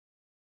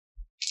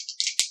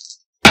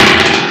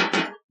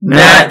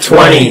Nat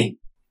 20!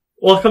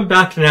 Welcome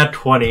back to Nat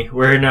 20,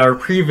 where in our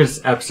previous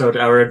episode,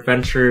 our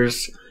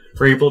adventurers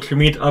were able to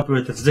meet up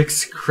with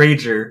Zix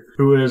Krager,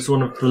 who is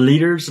one of the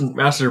leaders and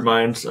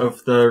masterminds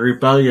of the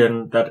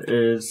rebellion that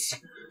is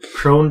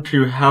prone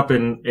to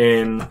happen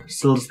in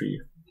Silsby.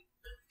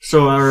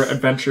 So our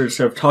adventurers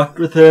have talked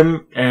with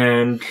him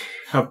and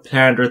have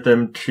planned with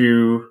him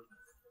to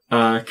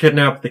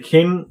kidnap the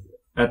king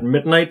at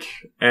midnight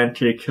and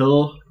to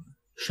kill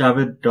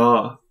Shavid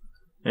Daw,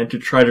 and to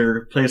try to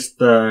replace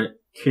the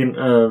king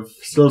of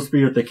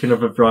Silsby with the king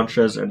of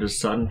Avranches and his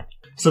son.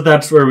 So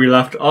that's where we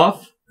left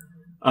off.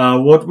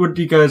 What would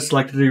you guys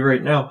like to do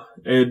right now?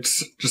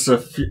 It's just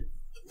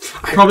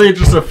probably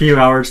just a few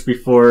hours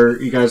before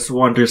you guys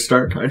want to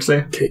start, I'd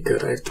say. Okay,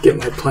 good. I have to get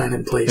my plan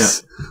in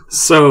place. Yeah.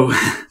 So,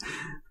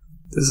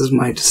 this is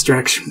my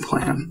distraction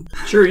plan.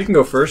 Sure, you can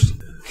go first.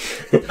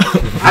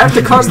 I have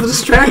to cause the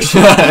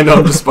distraction. I know,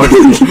 I'm just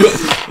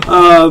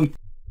fucking.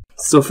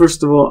 So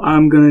first of all,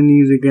 I'm going to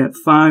need to get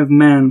 5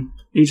 men.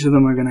 Each of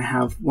them are going to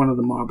have one of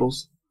the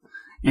marbles.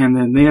 And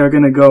then they are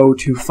going to go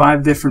to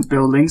 5 different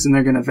buildings, and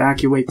they're going to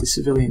evacuate the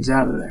civilians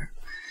out of there.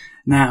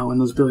 Now, when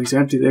those buildings are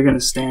empty, they're going to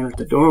stand at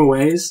the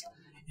doorways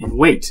and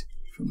wait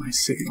for my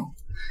signal.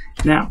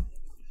 Now,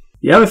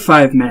 the other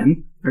 5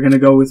 men are going to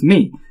go with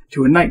me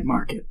to a night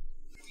market.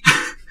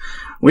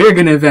 We are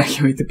going to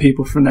evacuate the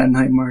people from that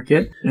night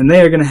market, and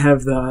they are going to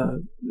have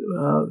the...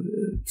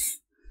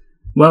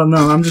 well,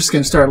 no, I'm just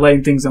going to start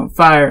lighting things on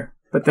fire,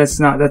 but that's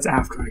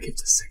after I get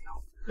the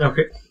signal.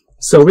 Okay.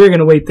 So we're going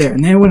to wait there,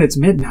 and then when it's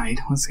midnight,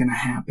 what's going to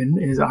happen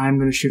is I'm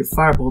going to shoot a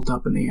firebolt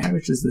up in the air,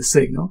 which is the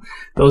signal.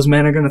 Those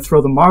men are going to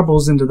throw the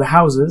marbles into the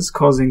houses,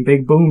 causing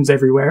big booms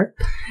everywhere,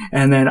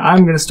 and then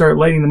I'm going to start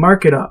lighting the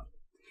market up.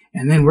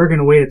 And then we're going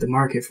to wait at the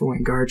market for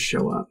when guards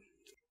show up.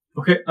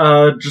 Okay,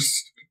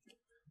 just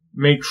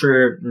make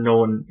sure no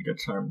one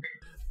gets harmed.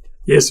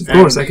 Yes, of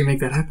course, I can make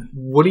that happen.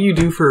 What do you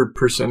do for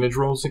percentage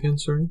rolls again,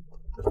 sorry?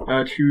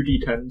 2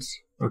 d10s.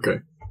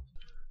 Okay.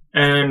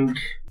 And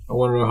I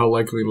want to know how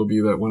likely it'll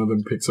be that one of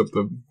them picks up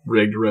the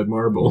rigged red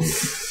marble.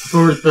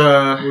 for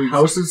the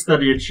houses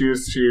that you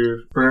choose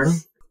to burn,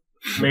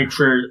 make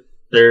sure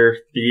they're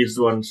these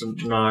ones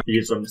and not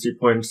these ones. He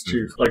points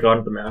to,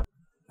 on the map.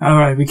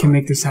 Alright, we can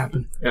make this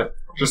happen. Yeah,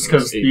 just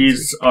because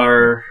these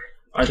are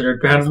either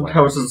abandoned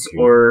houses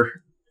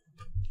or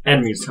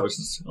enemies'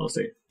 houses, I'll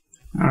say.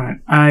 Alright,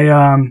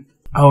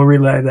 I'll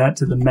relay that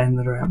to the men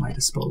that are at my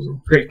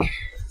disposal. Great.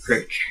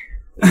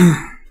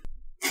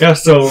 Yeah,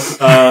 so,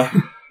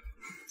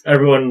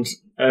 everyone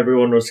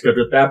was good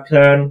with that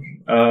plan.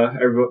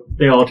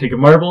 They all take a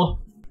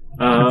marble.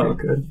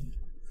 Okay, good.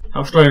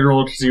 How should I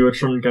roll to see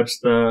which one gets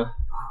the...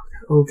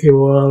 Okay,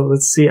 well,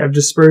 let's see. I've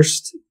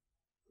dispersed...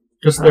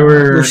 Because there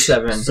were there's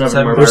seven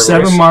marbles. There's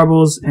 7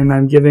 marbles, and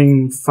I'm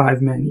giving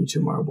 5 men each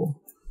a marble.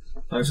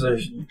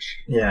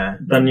 Yeah.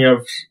 Then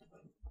you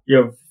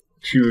have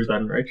 2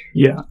 then, right?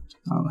 Yeah.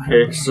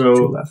 Okay, so...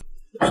 2 left.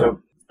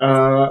 So,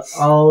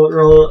 I'll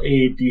roll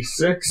a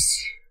d6,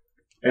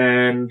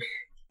 and,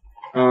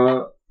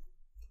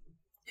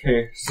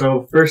 okay,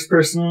 so first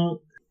person...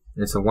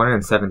 It's a 1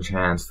 in 7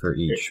 chance for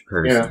each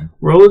person. Yeah.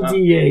 Roll a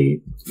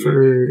d8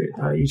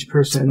 for each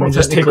person, and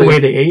just take away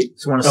the 8.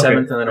 So 1 in 7th,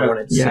 and then a 1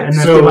 in 6. Yeah, and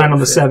then they land on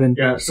the 7.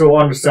 Yeah, so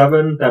on the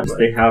 7,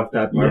 they have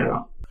that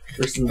marble. Yeah.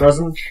 First one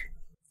doesn't,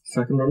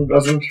 second one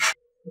doesn't,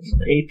 that's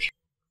an 8,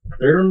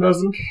 third one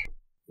doesn't,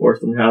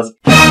 fourth one has it.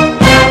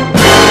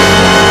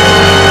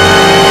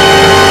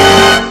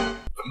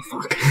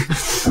 Fuck.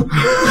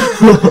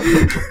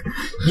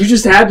 You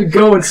just had to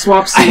go and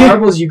swap some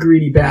marbles, you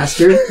greedy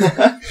bastard.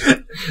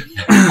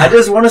 I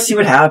just want to see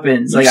what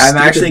happens. I'm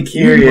actually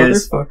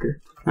curious.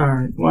 Motherfucker.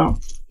 Alright, well,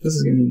 this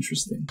is going to be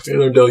interesting.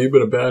 Taylor Dell, you've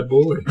been a bad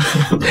boy.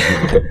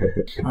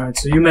 Alright,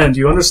 so you men, do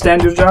you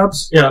understand your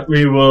jobs? Yeah,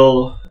 we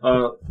will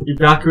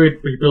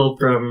evacuate people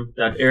from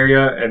that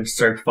area and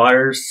start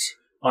fires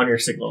on your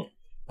signal.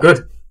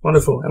 Good.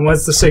 Wonderful. And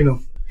what's the signal?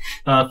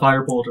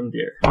 Firebolt in the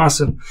air.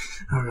 Awesome.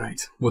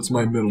 Alright. What's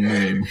my middle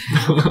name?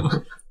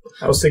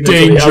 I'll signal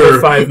to the other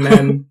 5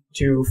 men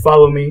to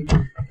follow me,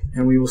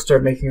 and we will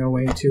start making our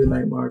way to the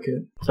night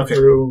market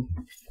through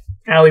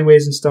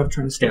alleyways and stuff,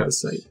 trying to stay out of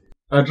sight.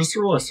 Just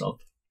roll a stealth.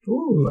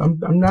 Ooh,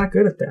 I'm not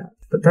good at that,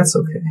 but that's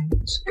okay.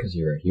 It's because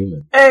you're a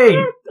human. Hey!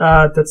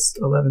 That's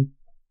 11.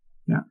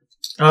 Yeah.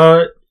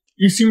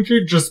 You seem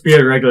to just be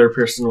a regular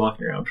person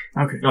walking around.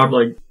 Okay. Not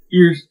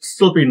you're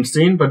still being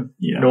seen, but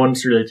yeah. No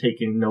one's really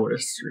taking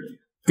notice, really.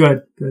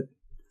 Good.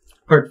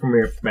 Apart from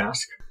your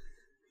mask.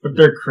 But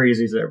they're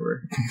crazies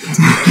everywhere.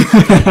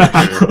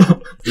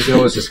 You can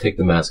always just take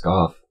the mask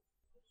off.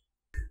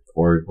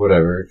 Or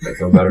whatever. That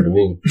don't matter to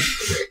me.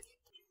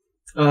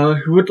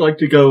 Who would like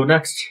to go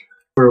next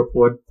for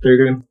what they're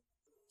doing?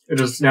 It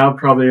is now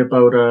probably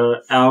about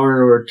an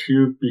hour or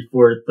 2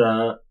 before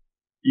the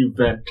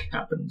event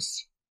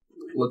happens.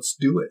 Let's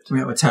do it.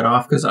 Yeah, let's head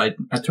off, because I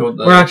told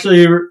the... Or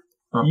actually,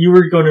 you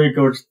were going to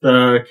go to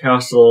the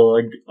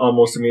castle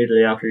almost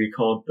immediately after you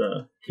called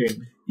the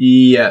king.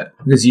 Yeah,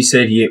 because he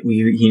said he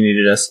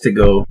needed us to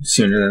go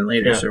sooner than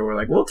later, Yeah. so we're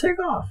like, we'll take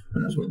off.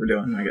 And that's what we're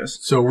doing, I guess.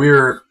 So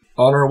we're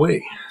on our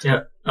way.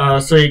 Yeah.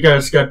 So you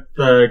guys get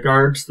the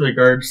guards. The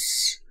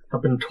guards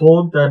have been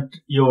told that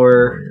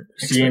you're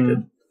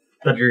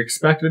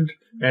expected,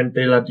 and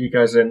they let you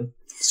guys in.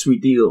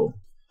 Sweet deal.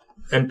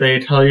 And they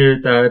tell you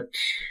that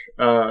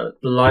the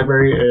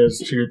library is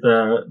to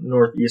the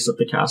northeast of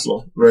the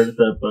castle, where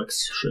the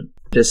books should.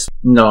 Just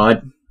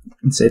nod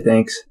and say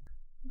thanks.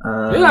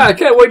 Yeah, I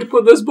can't wait to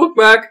put this book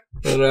back.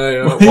 And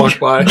I walk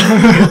by.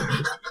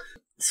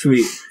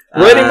 Sweet.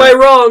 Righting my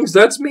wrongs,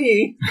 that's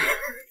me.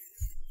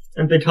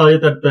 And they tell you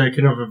that the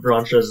King of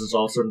Avranches is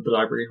also in the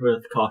library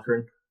with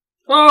Cochrane.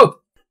 Oh,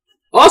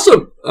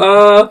 awesome.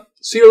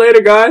 See you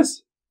later,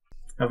 guys.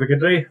 Have a good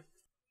day.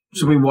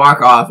 So we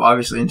walk off,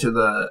 obviously, into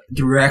the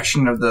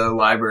direction of the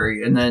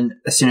library, and then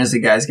as soon as the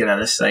guys get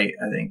out of sight,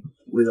 I think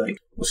we'll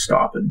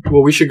stop and...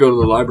 Well, we should go to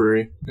the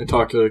library and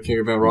talk to King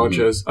of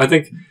Avranches. I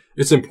think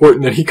it's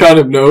important that he kind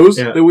of knows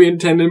that we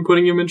intend on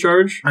putting him in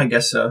charge. I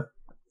guess so.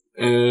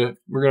 And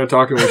we're going to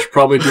talk to him. We should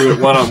probably do it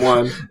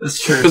one-on-one. That's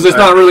true. Because it's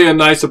not really a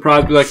nice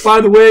surprise to be like,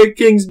 by the way,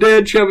 King's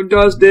dead,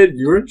 Shabadah's dead,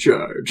 you're in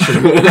charge.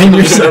 And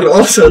your son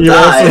also You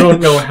died. also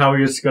don't know how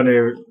he's going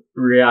to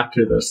react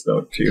to this,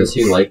 though, too. Does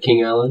he like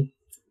King Alan?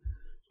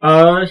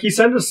 He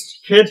sent his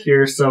kid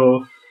here,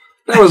 so...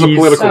 That was a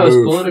political That was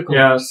move. political.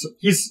 Yes,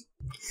 he's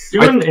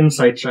doing an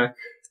insight check.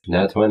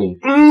 Nat 20.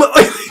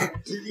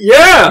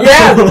 Yeah!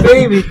 Yeah,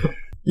 baby.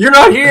 You're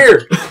not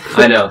here!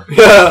 I know.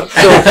 Yeah,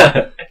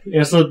 so...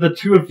 Yeah, so the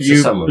two of It's you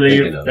just something I'm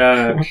believe thinking of.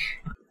 that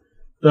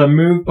the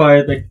move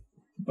by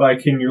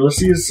King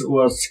Ulysses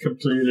was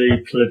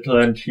completely political,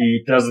 and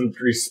he doesn't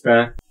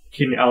respect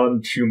King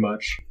Alan too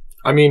much.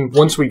 I mean,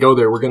 once we go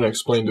there, we're going to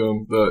explain to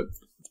him the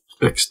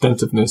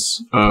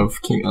extensiveness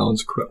of King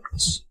Alan's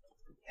corruptness.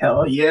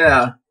 Hell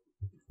yeah.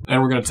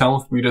 And we're going to tell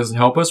him if he doesn't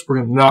help us,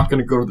 we're not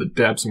going to go to the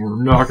depths, and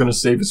we're not going to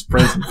save his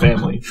friends and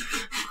family.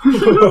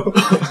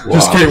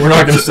 Just kidding, we're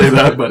not going to say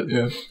that, but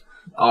yeah.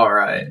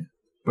 Alright.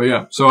 But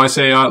yeah, so I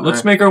say,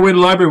 let's make our way to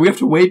the library. We have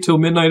to wait till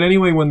midnight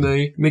anyway when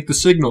they make the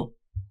signal.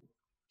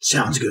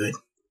 Sounds good.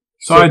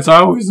 Besides, I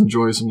always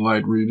enjoy some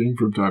light reading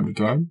from time to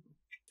time.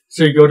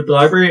 So you go to the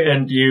library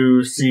and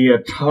you see a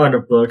ton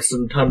of books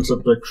and tons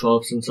of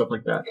bookshelves and stuff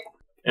like that.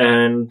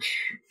 And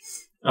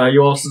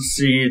you also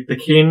see the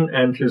king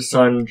and his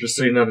son just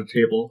sitting at a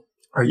table.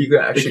 Are you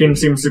The actually... king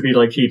seems to be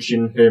like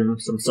teaching him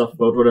some stuff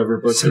about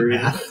whatever book they're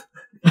reading.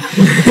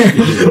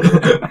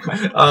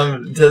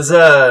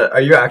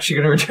 Are you actually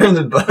going to return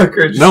the book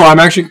or just... No, I'm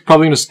actually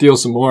probably going to steal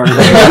some more. So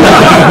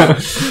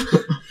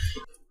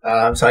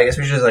I guess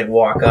we should just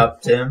walk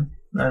up to him.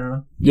 I don't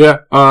know. Yeah,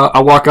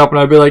 I walk up and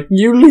I'd be like,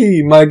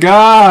 Yuli, my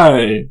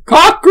guy!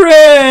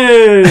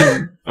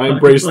 Cochrane! I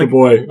embrace the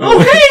boy. Oh,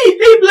 hey,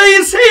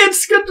 Blaze, hey,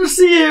 it's good to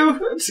see you.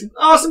 It's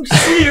awesome to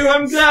see you,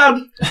 I'm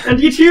glad. And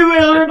you too,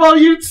 well,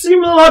 you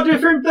seem a lot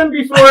different than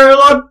before, a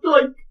lot,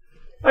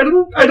 I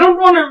don't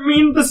want to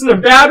mean this in a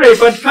bad way,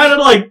 but kind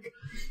of,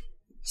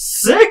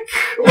 sick?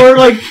 Or,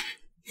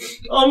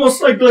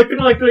 almost, looking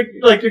like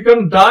you're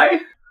gonna die?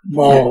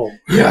 Oh.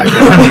 Yeah,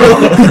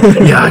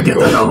 I get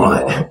that a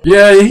lot.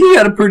 Yeah, he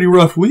had a pretty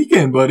rough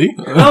weekend, buddy.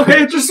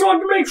 Okay, just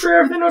wanted to make sure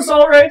everything was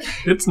alright.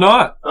 It's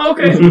not.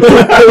 Okay.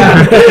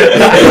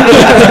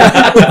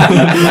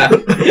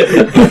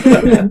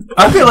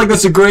 I feel like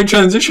that's a great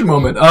transition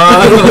moment.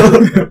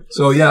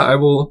 So yeah, I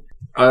will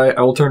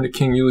turn to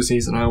King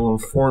Ulysses and I will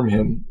inform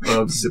him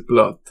of the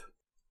plot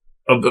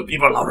of the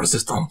Vive la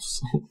Resistance.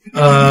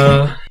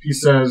 He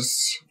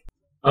says,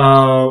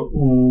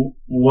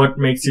 what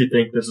makes you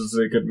think this is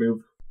a good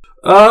move?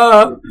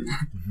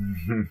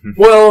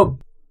 Well,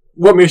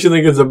 what makes you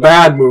think it's a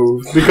bad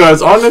move?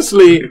 Because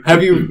honestly,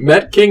 have you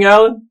met King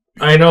Alan?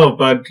 I know,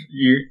 but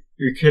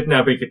you're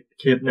kidnapping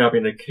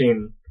a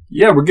king.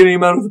 Yeah, we're getting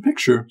him out of the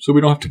picture, so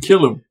we don't have to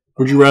kill him.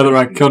 Would you rather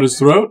I cut his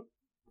throat?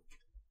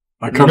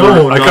 I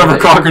cover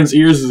Cochrane's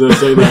ears as I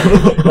say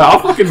that. Yeah, I'll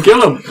fucking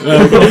kill him.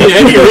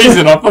 Any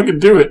reason, I'll fucking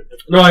do it.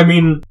 No, I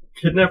mean,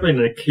 kidnapping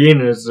a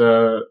king is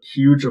a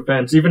huge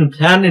offense. Even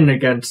planning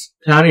this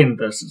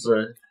is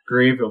a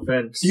grave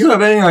offense. Do you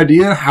have any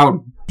idea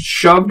how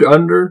shoved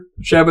under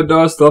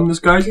Shabadah's thumb this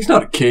guy is? He's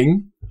not a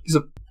king. He's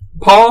a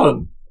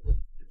pawn.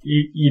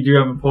 You do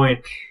have a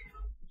point.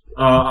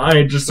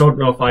 I just don't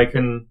know if I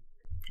can...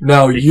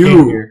 Now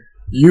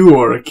you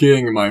are a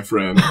king, my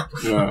friend.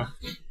 Yeah.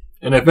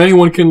 And if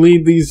anyone can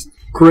lead these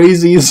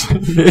crazies,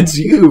 it's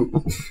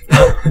you.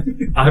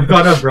 I've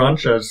got a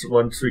branches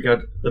once we get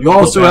the You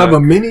also have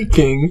a mini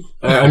king.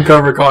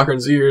 Uncover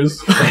Cochrane's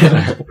ears.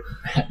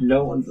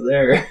 No one's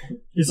there.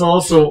 He's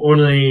also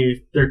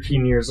only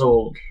 13 years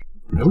old.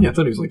 Really? I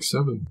thought he was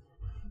 7.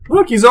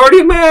 Look, he's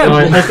already a man! No,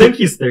 I think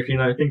he's 13.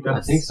 I think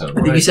so.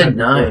 I think you said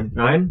 9.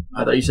 9?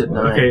 I thought you said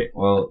 9. Okay.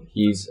 Well,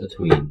 he's a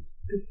tween.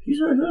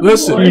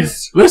 Listen.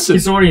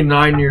 He's already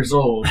 9 years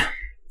old.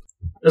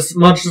 As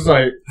much as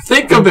I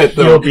think of it,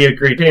 though. He'll be a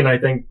great king, I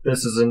think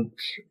this isn't...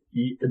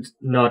 It's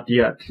not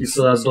yet. He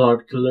still has a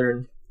lot to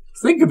learn.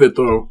 Think of it,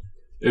 though.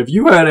 If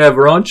you had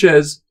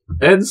Avranches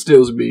and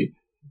Stillsby,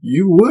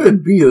 you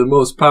would be the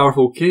most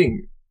powerful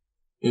king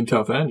in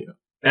Talthania.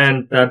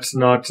 And that's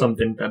not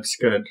something that's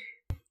good.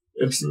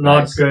 It's not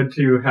Nice. good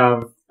to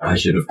have. I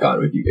should have gone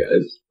with you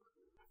guys.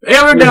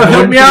 Arendelle,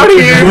 help me out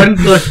It here! wouldn't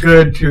look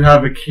good to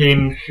have a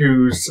king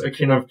who's a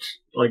king of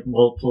like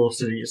multiple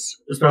cities,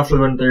 especially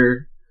when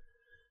they're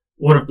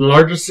one of the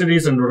largest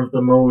cities and one of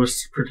the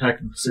most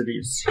protected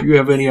cities. Do you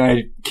have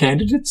any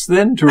candidates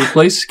then to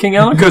replace King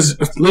Alan? Because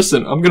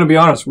listen, I'm gonna be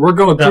honest, we're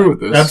going through with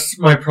this. That's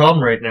my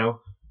problem right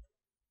now.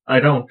 I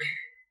don't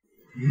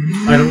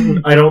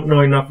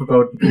know enough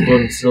about the people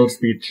in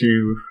Silsby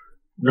to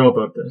know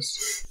about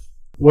this.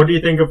 What do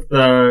you think of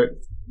the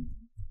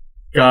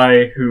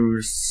guy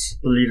who's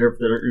the leader of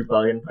the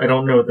rebellion? I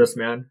don't know this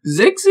man.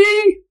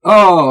 Zixie?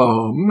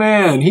 Oh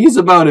man, he's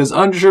about as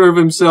unsure of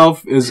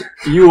himself as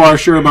you are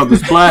sure about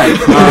this flag.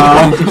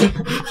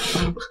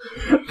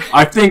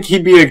 I think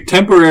he'd be a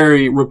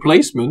temporary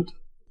replacement.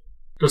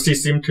 Does he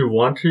seem to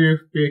want to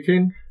be a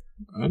king?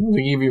 I don't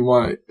think he even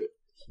want.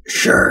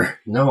 Sure.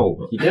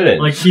 No, he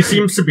didn't. Like, he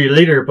seems to be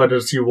leader, but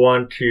does he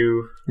want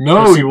to...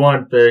 No, Does he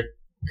want the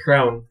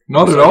crown?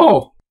 not at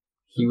all.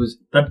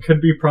 That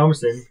could be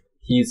promising.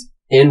 He's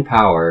in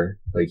power.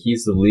 Like,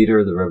 he's the leader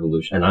of the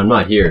revolution. And I'm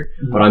not here,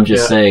 but I'm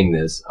just Yeah. saying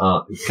this,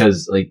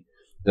 because, like,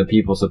 the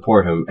people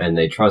support him and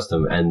they trust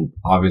him, and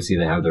obviously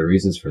they have their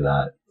reasons for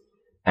that.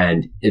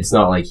 And it's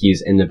not like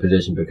he's in the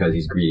position because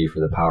he's greedy for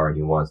the power and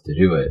he wants to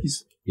do it.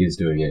 He's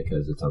doing it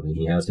because it's something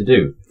he has to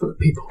do. For the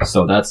people.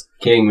 So that's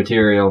king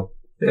material.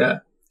 Yeah.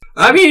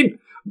 I mean,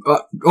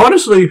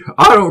 honestly,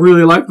 I don't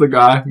really like the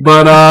guy,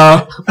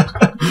 but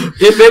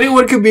if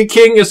anyone could be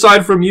king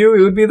aside from you,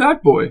 it would be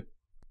that boy.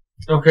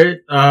 Okay,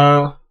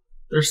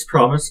 there's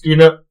promise.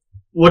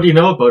 What do you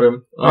know about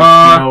him?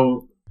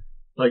 Like,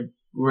 like,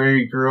 where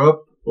he grew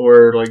up?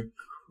 Or, like...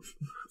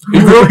 He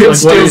grew up in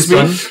like, what he's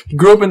done? Stilsby. He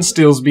grew up in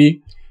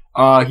Stilsby.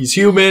 He's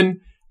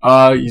human.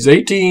 He's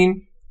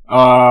 18.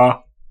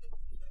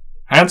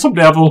 Handsome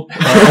devil.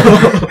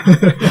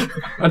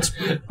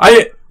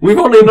 We've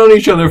only known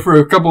each other for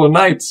a couple of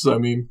nights. I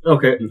mean,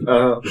 Okay,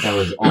 That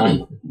was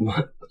all...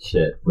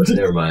 Shit. But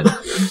never mind.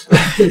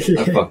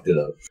 I fucked it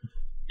up.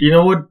 do you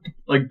know what,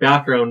 like,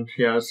 background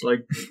he has?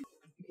 Like,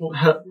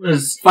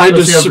 if I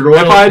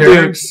had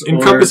to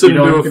encompass it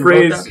into a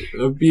phrase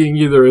of being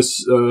either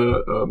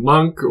a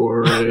monk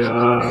or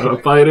a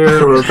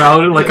fighter or a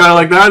paladin, like kind of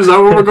like that. Is that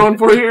what we're going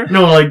for here?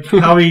 No, like,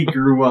 how he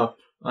grew up,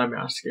 I'm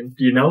asking.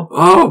 Do you know?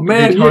 Oh Did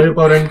man, he tell you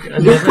about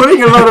anything? you're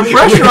putting a lot of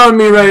pressure on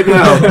me right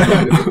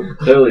now.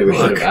 Clearly, we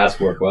should have asked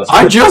more questions.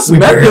 I just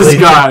met this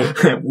guy.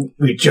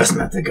 We just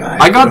met the guy.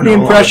 I got We the know a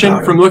lot impression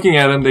about from him. looking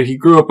at him that he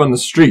grew up on the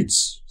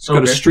streets. He's got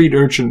a Okay. street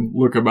urchin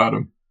look about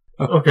him.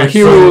 Okay, A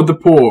hero so of the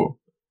poor.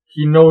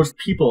 he knows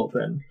people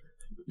then.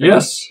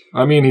 Yes,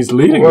 I mean he's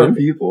leading Poor them.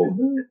 people.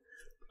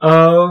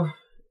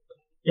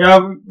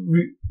 Yeah,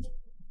 we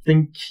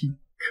think he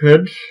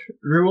could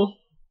rule.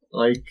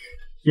 Like,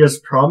 he has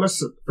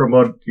promise from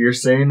what you're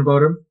saying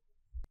about him.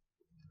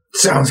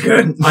 Sounds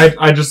good.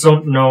 I just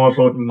don't know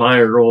about my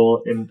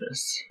role in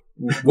this.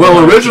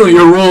 Well, originally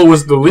your role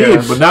was the lead,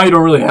 Yeah. but now you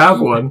don't really have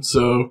one,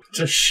 so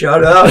Just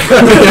shut up.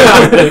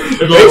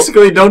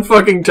 basically don't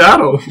fucking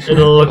tattle.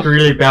 It'll look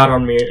really bad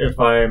on me if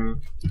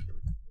I'm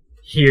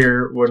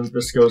here when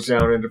this goes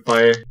down and if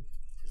I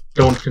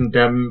don't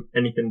condemn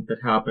anything that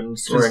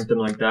happens or Just- anything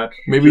like that.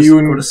 Maybe Just you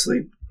go to and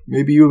sleep.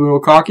 maybe you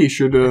and Okaki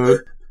should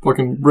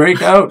fucking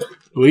break out,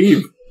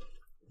 leave.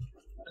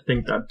 I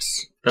think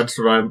that's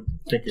what I'm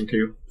thinking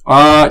too.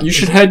 You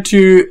should head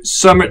to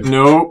Summit.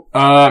 No.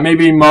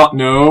 Maybe Mott.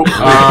 No. You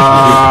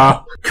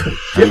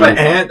have an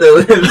aunt that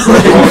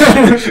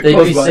lives They'd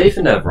close be by. safe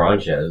in that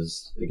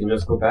Branches. They can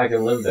just go back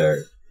and live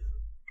there.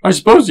 I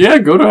suppose, yeah.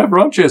 Go to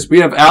Avranches. We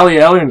have Allie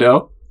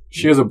Allendale.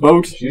 She has a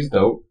boat She's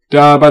dope.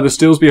 by the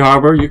Stilsby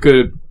Harbor. You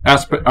could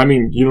ask. I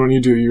mean, you don't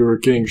need to. You're a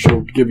king.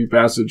 She'll give you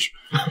passage.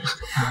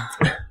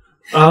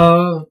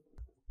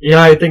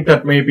 Yeah, I think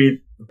that may be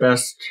the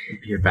best.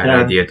 It'd be a bad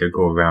Yeah. idea to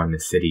go around the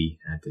city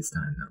at this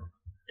time, though.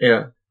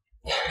 Yeah.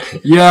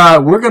 Yeah,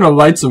 we're gonna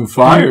light some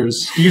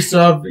fires. Do you still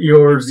have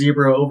your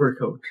zebra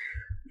overcoat?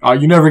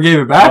 You never gave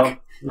it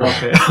back. Oh,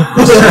 okay.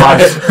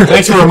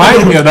 Thanks for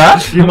reminding me of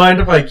that. Do you mind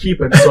if I keep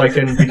it so I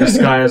can be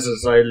disguised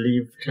as I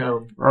leave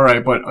town? All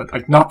right, but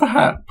not the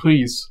hat,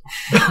 please.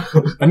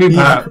 I need the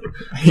hat.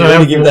 He had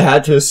to give the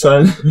hat to his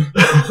son.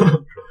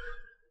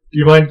 Do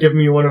you mind giving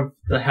me one of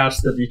the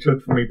hats that you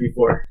took from me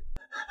before?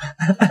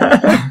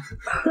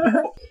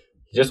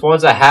 He just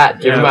wants a hat.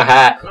 Give him a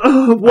hat.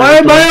 Why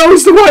am I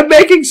always the one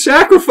making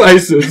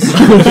sacrifices?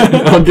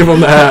 I'll give him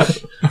the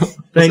hat.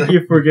 Thank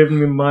you for giving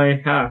me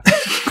my hat.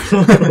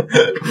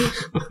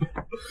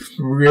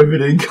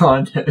 Riveting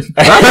content.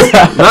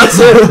 That's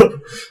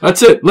it.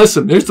 That's it.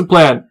 Listen, here's the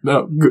plan.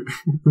 No, it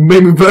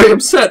made me very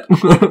upset.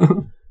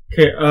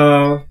 Okay,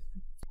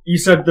 you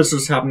said this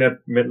was happening at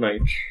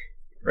midnight,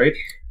 right?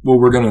 Well,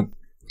 we're gonna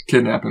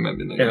kidnap him at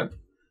midnight. Yeah.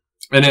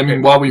 And I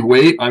mean, while we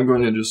wait, I'm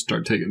going to just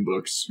start taking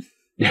books.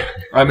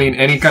 I mean,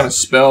 any kind of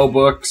spell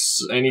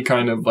books, any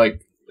kind of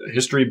like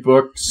history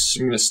books.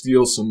 I'm gonna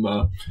steal some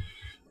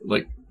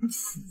like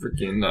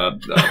freaking.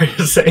 Are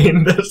you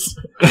saying this?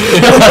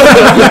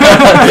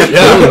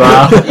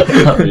 Yeah.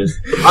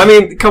 I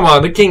mean, come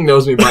on, the king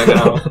knows me by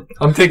now.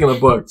 I'm taking the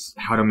books.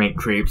 How to make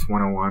crepes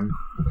 101.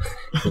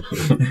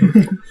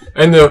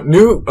 And the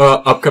new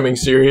upcoming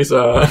series,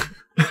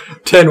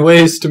 10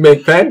 ways to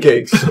make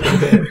pancakes.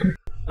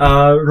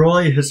 Roll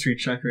a history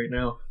check right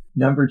now.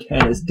 Number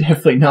 10 is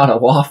definitely not a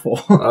waffle.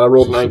 I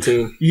rolled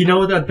 19. You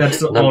know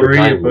that's Number already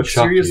a 9 will book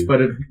shock series, you.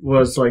 but it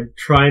was like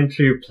trying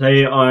to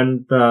play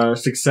on the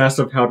success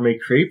of how to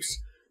make crepes.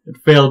 It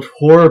failed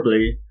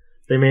horribly.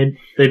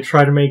 They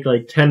tried to make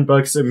like 10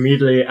 books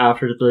immediately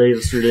after the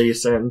latest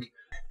release, and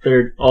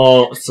they're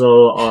all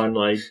still on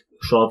like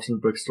shops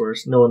and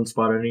bookstores. No one's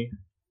bought any.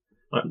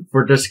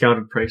 For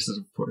discounted prices,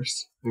 of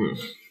course.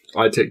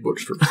 I take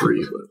books for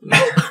free,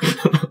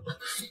 but...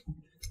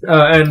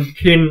 And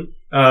King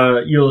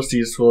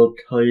Ulysses will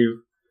tell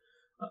you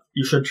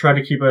you should try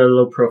to keep a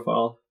low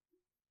profile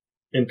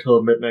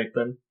until midnight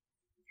then.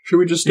 Should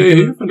we just stay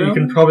here for now? You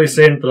can probably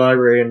stay in the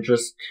library and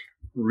just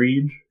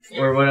read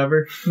or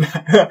whatever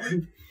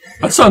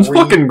That sounds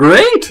fucking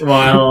great!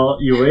 while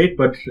you wait,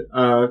 but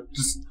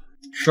just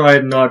try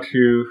not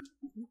to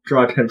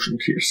draw attention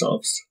to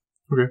yourselves.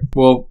 Okay.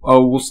 Well,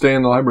 we'll stay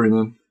in the library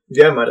then.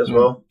 Yeah, might as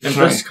well. And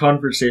this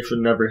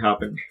conversation never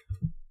happened.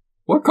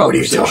 What What are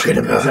you conversation? talking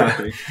about?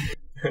 Exactly.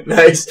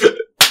 Nice.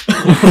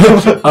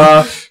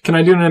 Can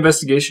I do an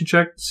investigation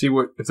check to see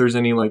if there's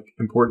any like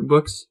important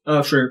books?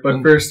 Sure,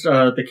 but first,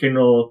 the king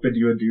will bid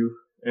you adieu.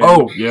 And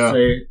Oh, yeah.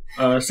 Say,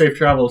 safe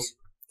travels.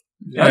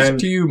 That's And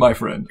to you, my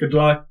friend. good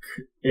luck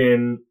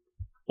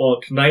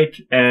tonight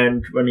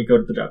and when you go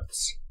to the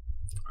depths.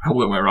 I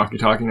hold up my Rocky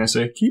talking and I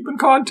say, keep in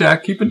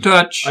contact, keep in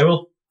touch. I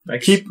will.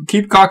 Thanks.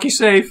 Keep Cocky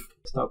safe.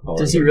 Stop calling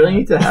Does he it really that.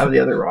 need to have the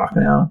other rock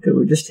now? Could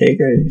we just take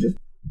it and just...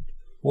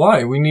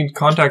 Why? We need to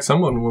contact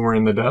someone when we're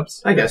in the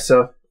depths. I guess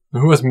so.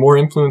 Who has more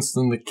influence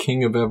than the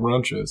king of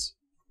Avranches?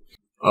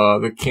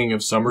 The king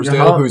of Summersdale, You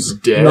know how- who's You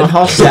dead. know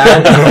how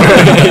sad...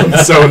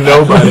 So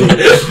nobody.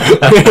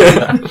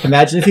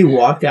 Imagine if he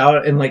walked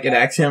out and like it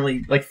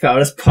accidentally like found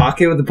his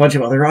pocket with a bunch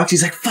of other rocks.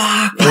 He's like,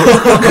 "Fuck!"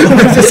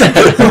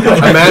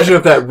 Imagine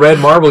if that red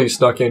marble you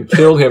stuck in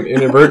killed him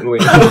inadvertently.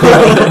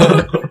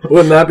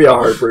 Wouldn't that be a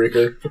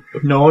heartbreaker?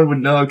 No one would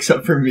know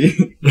except for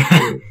me.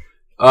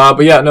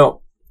 But yeah,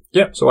 no.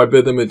 Yeah, so I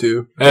bid them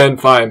adieu. And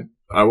fine,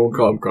 I won't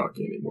call him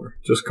Cocky anymore.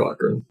 Just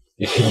Cochran.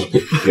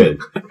 Good.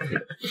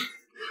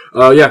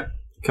 Yeah.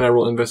 Can I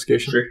roll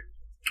investigation? Sure.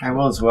 I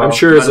will as well. I'm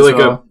sure it's like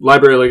a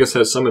library, I guess,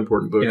 has some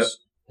important books. Yep.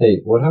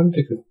 Hey, what happened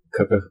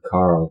to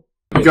Carl?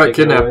 He got Taken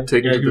kidnapped, away?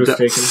 taken Yeah, to he the was depths.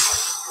 taken.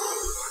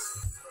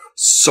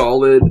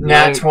 Solid.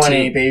 Nat 19.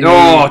 20, baby.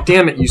 Oh,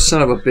 damn it, you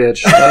son of a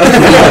bitch.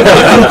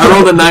 I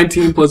rolled a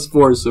 19 plus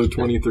 4, so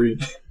 23.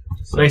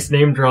 Nice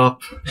name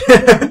drop.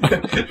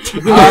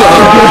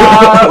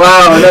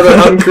 Wow,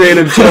 another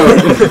uncreative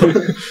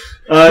joke.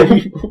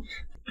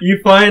 You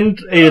find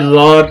a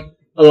lot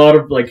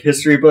of like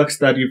history books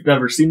that you've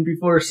never seen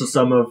before. So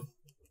some of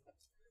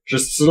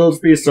just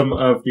Silsby, some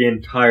of the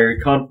entire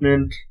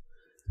continent,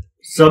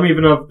 some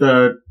even of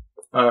the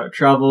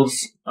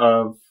travels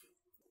of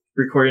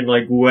recording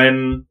like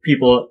when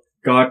people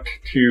got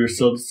to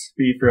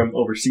Silsby from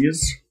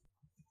overseas,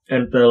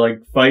 and the like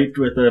fight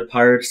with the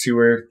pirates who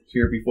were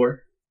here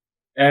before.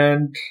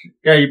 And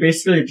yeah, you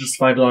basically just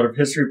find a lot of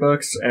history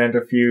books and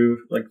a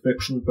few like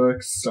fiction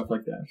books, stuff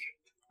like that.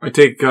 I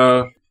take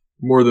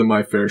more than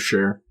my fair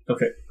share.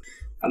 Okay.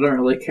 I don't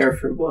really care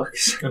for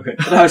books. Okay.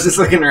 But I was just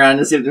looking around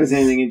to see if there was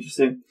anything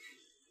interesting.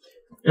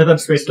 Yeah,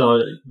 that's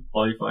basically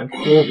all you find.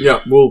 Well, yeah,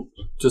 we'll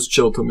just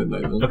chill till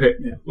midnight then. Okay.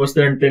 Yeah. Was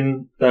there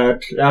anything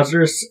that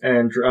Lazarus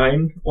and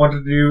Ryan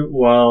wanted to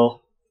do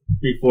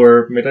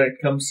before midnight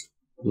comes?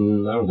 I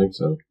don't think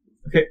so.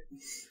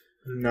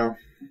 No.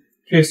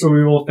 Okay, so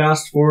we will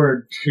fast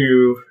forward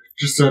to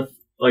just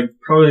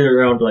probably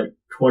around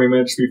 20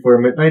 minutes before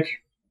midnight.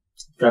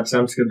 That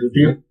sounds good with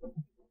you?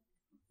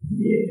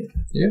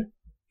 Yeah.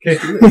 Okay.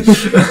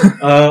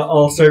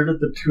 I'll start with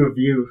the two of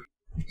you.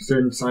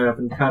 Certain sign up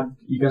and Kad,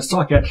 you guys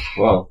talk it.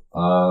 Well,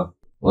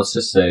 let's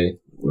just say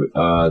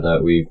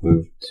that we've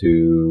moved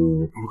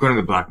to. We're going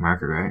to the black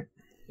market, right?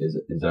 Is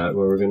that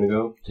where we're gonna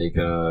go? Take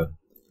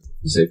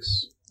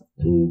 6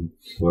 and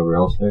whoever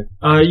else there.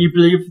 You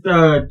believe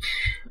that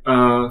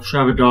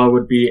Shavadar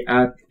would be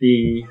at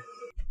the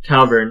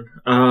tavern.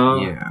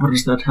 Yeah. What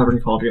is that tavern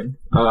called again?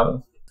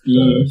 The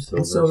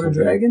Silver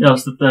Dragon? Yeah,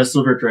 it's the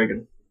Silver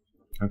Dragon.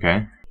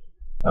 Okay.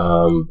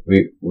 Would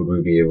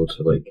we be able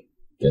to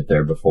get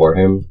there before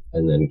him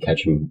and then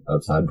catch him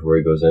outside before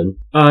he goes in?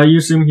 You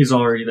assume he's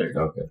already there.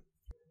 Okay.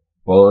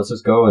 Well, let's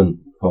just go and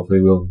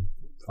hopefully we'll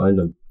find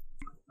him.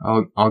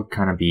 I'll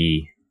kind of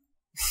be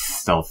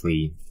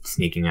stealthily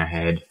sneaking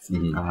ahead,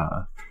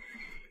 Mhm.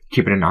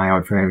 keeping an eye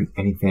out for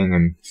anything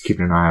and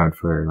keeping an eye out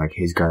for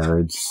his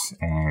guards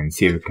and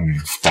see if we can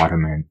spot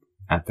him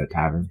at the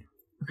tavern.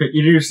 Okay,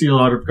 you do see a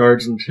lot of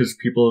guards and his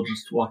people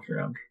just walking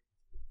around.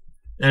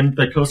 And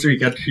the closer you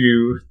get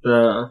to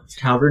the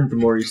tavern, the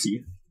more you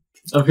see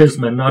of his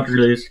men. Not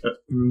really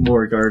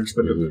more guards,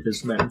 but of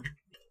his men.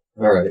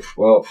 Alright,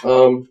 well,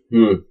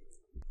 would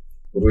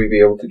we be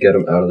able to get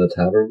him out of the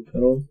tavern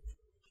at all?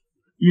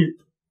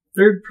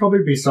 There'd probably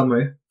be some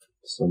way.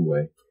 Some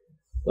way.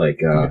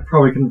 Like, You could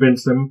probably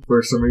convince him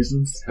for some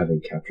reasons.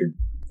 having captured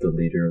the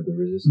leader of the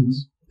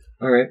resistance.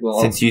 Alright, well...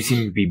 Since you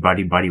seem to be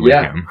buddy-buddy with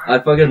him. I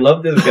fucking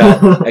love this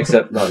guy.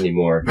 Except not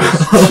anymore. You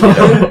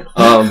know?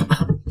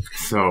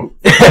 So,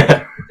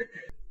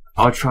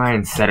 I'll try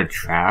and set a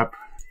trap,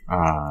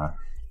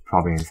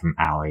 probably in some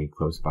alley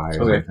close by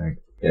or Okay. something.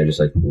 Yeah, just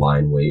like lie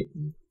in wait.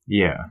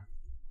 Yeah.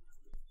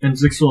 And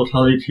Zix will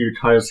tell you to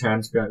tie his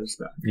hands behind his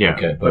back. Yeah.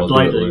 Okay, But I'll do it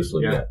lightly,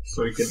 loosely, yeah.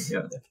 So he can,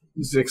 yeah.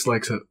 Zix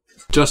likes it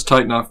just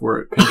tight enough where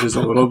it pinches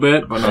a little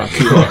bit, but not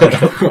too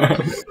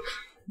hard.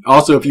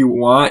 Also, if you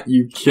want,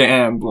 you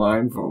can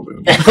blindfold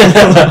him.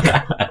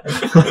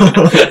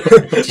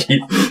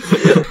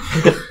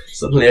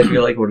 Suddenly I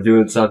feel like we're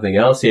doing something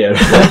else here.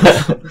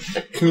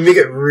 Can you make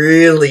it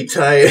really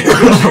tight?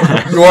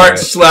 You aren't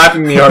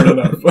slapping me hard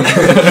enough.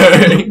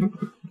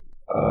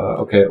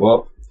 Okay,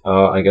 well,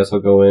 I guess I'll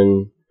go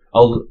in.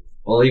 I'll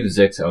leave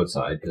Zix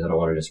outside because I don't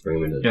want to just bring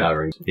him into the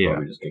tavern. He'll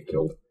probably just get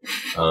killed.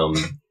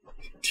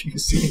 Do you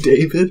see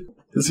David?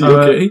 Is he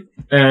okay?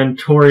 And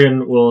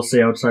Torian will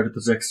stay outside with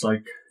the Zix,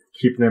 like,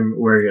 keeping him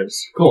where he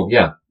is. Cool,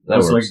 yeah. That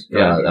That's works. like-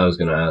 Yeah, I was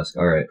gonna ask.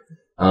 Alright.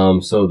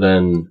 So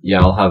then, yeah,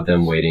 I'll have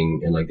them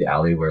waiting in, like, the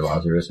alley where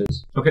Lazarus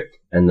is. Okay.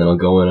 And then I'll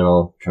go in and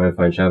I'll try and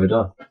find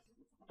Shavada.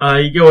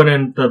 You go in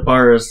and the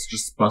bar is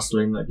just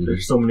bustling. Like,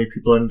 there's so many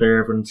people in there,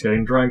 everyone's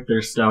getting drunk,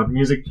 there's loud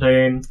music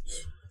playing.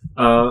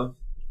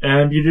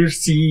 And you do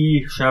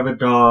see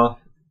Shavada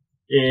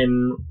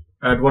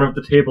at one of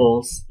the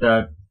tables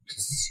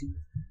that's,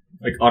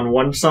 like, on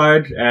one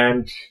side,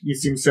 and he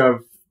seems to have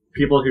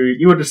people who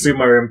you would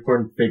assume are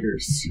important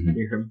figures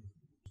near him.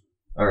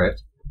 Alright.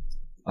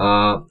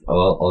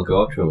 I'll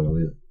go up to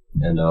him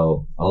and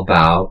I'll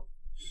bow,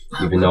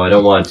 even though I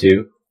don't want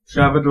to.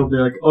 Shavada will be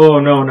like, "Oh,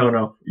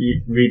 no.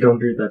 We don't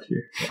do that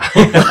here."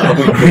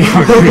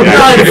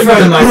 Not in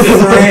front of my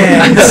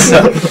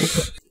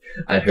friends.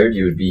 I heard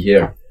you would be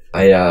here.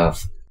 I have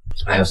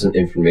some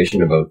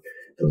information about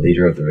the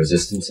leader of the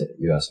resistance that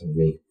you asked of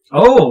me.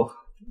 Oh!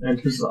 And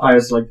his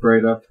eyes, like,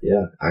 bright up.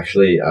 Yeah,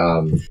 actually,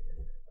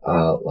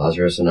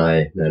 Lazarus and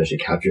I managed to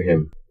capture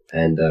him,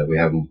 and we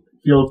have him.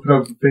 He'll put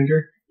up a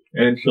finger,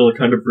 and he'll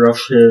kind of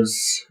brush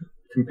his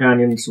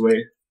companions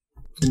away.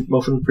 And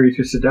motion for you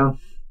to sit down.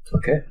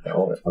 Okay,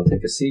 I'll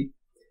take a seat.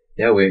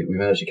 Yeah, we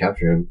managed to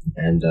capture him,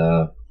 and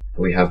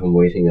we have him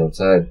waiting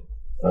outside.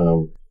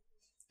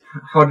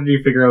 How did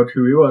you figure out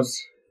who he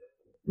was?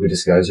 We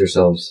disguised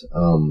ourselves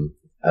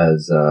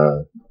as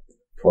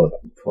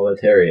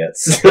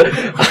proletariats.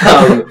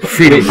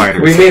 Freedom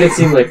fighters. We made it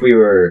seem like we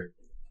were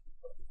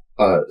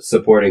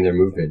supporting their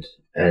movement,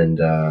 and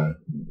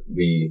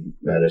we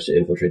managed to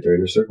infiltrate their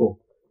inner circle,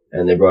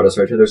 and they brought us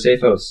right to their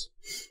safe house.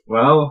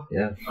 Well,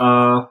 Yeah,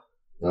 uh,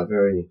 not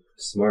very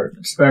smart.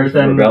 it's better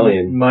than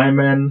Rebellion. my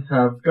men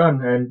have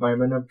done, and my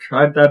men have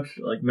tried that,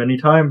 like, many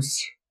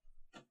times.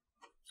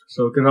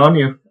 So good on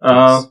you.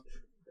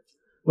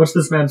 What's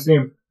this man's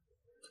name?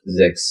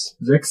 Zix.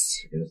 Zix?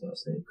 I forget his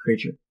last name.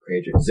 Krager.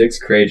 Krager. Zix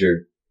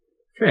Krager.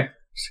 Okay,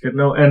 just good to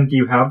know. And do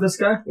you have this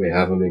guy? We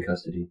have him in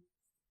custody.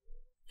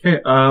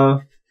 Okay,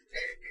 You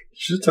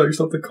should tell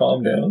yourself to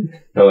calm down.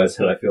 No, I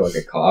said I feel like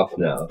a cop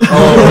now.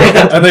 Oh,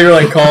 I think you're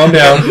like, calm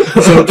down.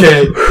 It's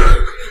okay.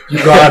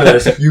 You got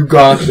this. You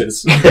got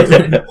this.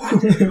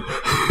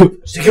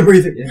 Just take a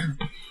breather. Yeah.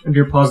 and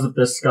you're positive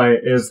this guy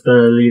is the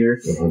leader,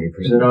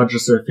 100%. not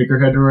just a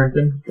figurehead or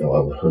anything? No,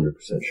 I'm 100%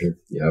 sure.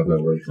 You have my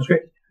word. Okay.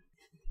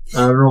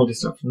 Roll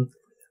deception.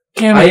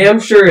 I am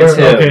sure it's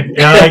him. Okay,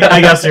 yeah,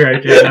 I guess you're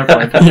right. Yeah, never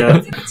mind.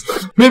 Yeah.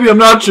 Maybe I'm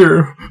not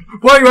sure.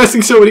 Why are you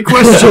asking so many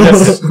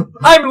questions?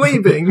 I'm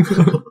leaving.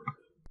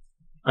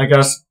 I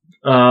guess,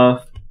 do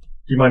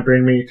you mind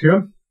bringing me to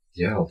him?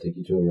 Yeah, I'll take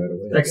you to him right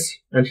away. Thanks.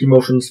 And he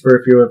motions for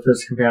a few of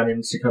his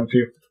companions to come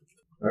too.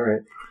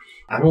 Alright.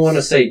 I don't want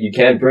to say you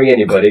can't bring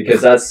anybody,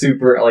 because that's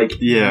super, like,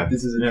 Yeah.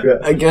 this is a Yeah. trap.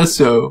 I guess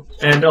so.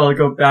 And I'll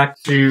go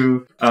back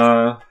to,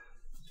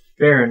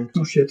 Baron.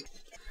 Oh shit.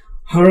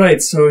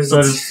 Alright, so is So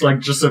it... it's like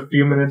just a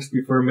few minutes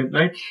before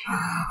midnight.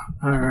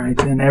 Alright,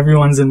 then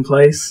everyone's in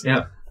place?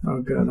 Yeah.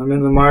 Oh good, I'm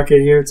in the market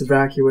here, it's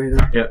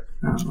evacuated. Yeah.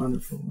 Oh,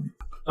 wonderful.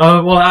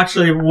 Well,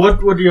 actually,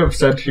 what would you have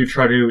said to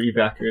try to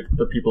evacuate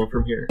the people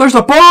from here? There's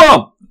a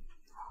bomb!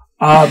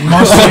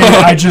 Mostly,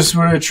 I just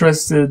would have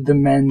trusted the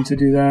men to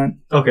do that,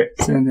 Okay,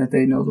 saying that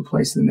they know the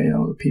place and they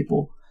know the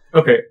people.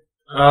 okay.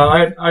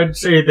 I'd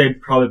say they'd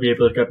probably be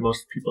able to get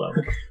most people out.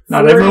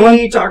 Not everyone?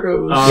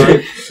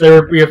 Tacos. There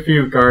would be a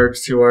few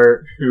guards who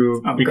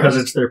Oh, because guards.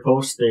 it's their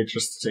post, they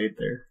just stayed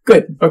there.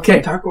 Good,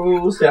 okay.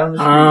 Tacos down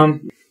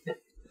the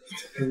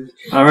street.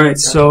 Alright,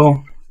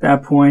 so at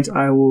that point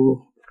I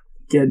will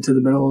get to the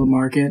middle of the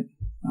market.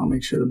 I'll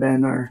make sure the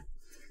men are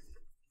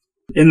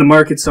in the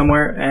market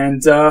somewhere,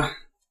 and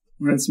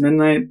when it's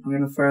midnight, I'm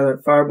gonna fire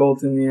that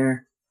firebolt in the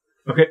air.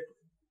 Okay.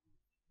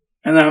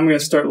 And then I'm gonna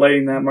start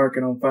lighting that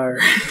market on fire.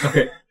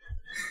 Okay.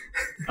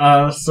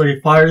 So you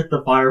fired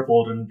the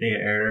firebolt in the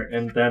air,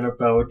 and then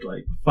about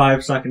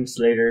 5 seconds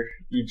later,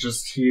 you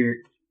just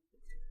hear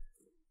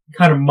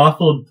kind of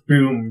muffled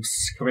booms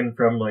coming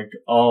from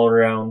all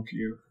around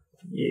you,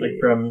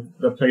 from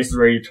the places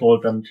where you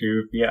told them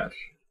to be at.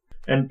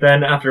 And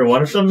then after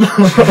one of them,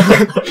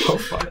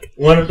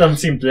 one of them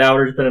seemed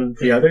louder than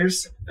the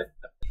others.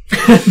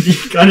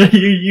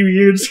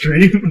 you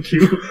scream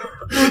too.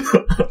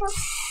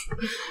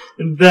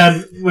 And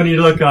then when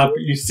you look up,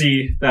 you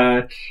see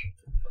that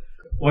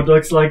what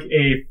looks like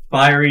a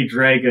fiery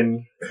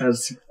dragon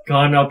has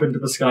gone up into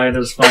the sky and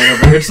is flying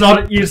over. It's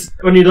not.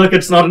 When you look,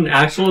 it's not an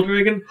actual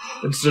dragon.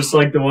 It's just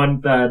the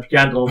one that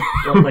Gandalf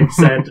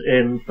sent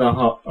in the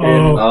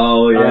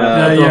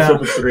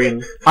the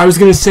Ring. I was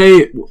gonna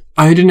say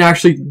I didn't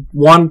actually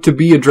want to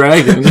be a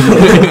dragon.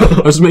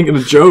 I was making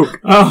a joke.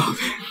 Oh,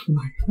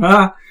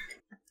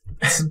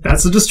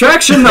 that's a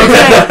distraction.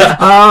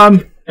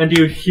 Okay. And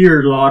you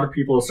hear a lot of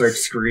people start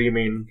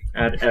screaming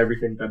at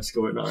everything that's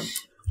going on.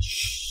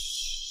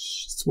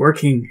 It's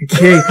working.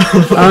 Okay.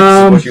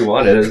 That's what you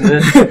wanted, isn't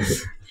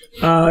it?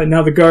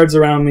 Now the guards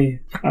around me.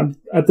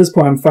 At this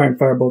point, I'm firing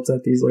firebolts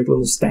at these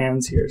little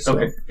stands here. So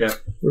Okay, yeah.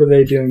 what are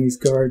they doing? These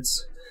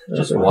guards?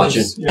 Just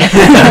watching.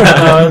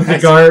 The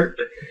guard.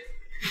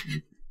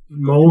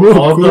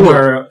 All of them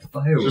are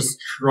just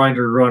trying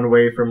to run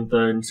away from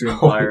the ensuing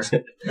fire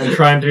and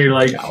trying to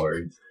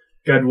Cowards.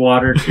 get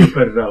water to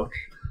put it out.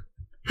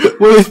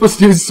 What are they supposed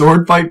to do?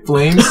 Sword fight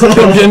flames?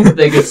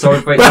 They could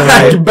sword fight.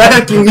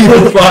 Back, you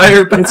evil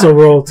fire! It's a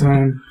roll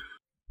time.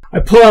 I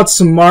pull out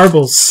some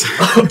marbles,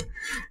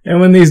 and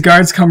when these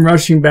guards come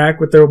rushing back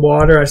with their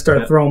water, I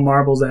start throwing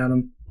marbles at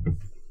them.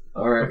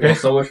 All right. Well,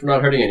 so much for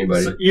not hurting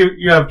anybody. So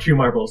you have 2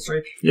 marbles,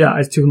 right? Yeah, I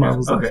have 2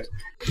 marbles Okay. left.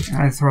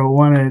 I throw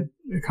one at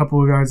a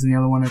couple of guards and the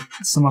other one at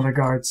some other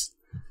guards.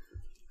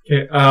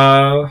 Okay.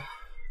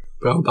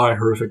 They'll die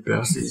horrific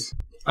deaths.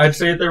 I'd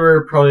say there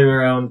were probably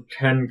around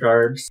 10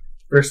 guards.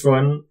 First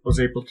one was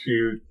able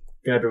to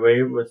get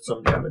away with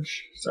some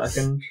damage.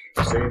 Second,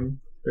 same.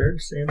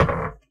 Third, same.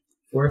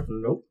 Fourth,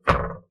 nope.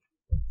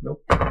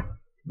 Nope.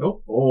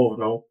 Nope. Oh,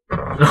 no.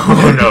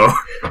 Oh,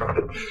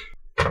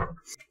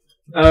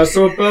 no.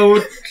 So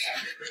about...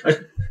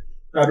 that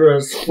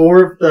was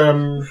 4 of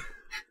them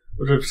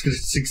would have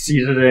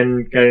succeeded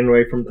in getting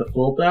away from the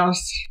full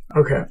blast.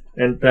 Okay.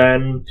 And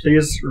then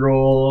please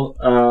roll...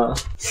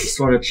 just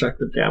want to check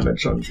the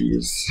damage on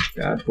these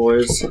bad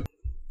boys.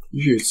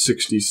 Usually it's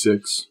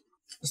 66.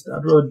 Is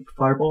that road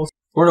fireballs?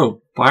 Or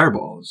no,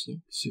 fireballs.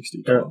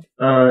 60, 12.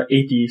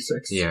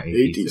 86. Yeah,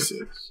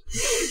 86.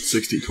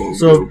 60, 12.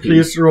 So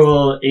please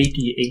roll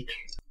 88.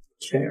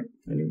 Okay.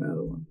 I need my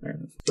other one. There.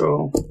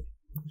 So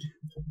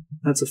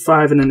that's a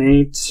 5 and an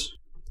 8. It's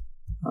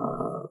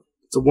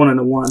a 1 and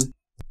a 1.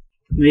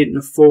 An 8 and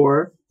a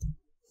 4.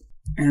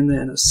 And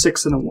then a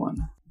 6 and a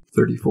 1.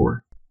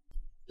 34.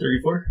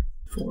 34?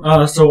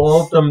 So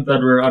all of them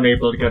that were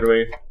unable to get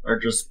away are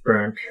just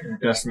burnt and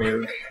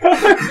decimated.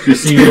 You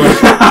see,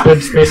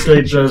 it's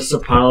basically just a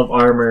pile of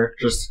armor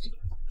just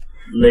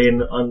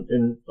laying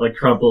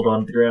crumpled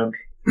on the ground.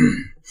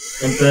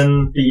 And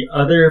then the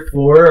other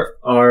 4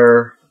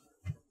 are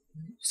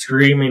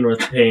screaming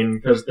with pain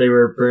because they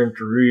were burnt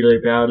really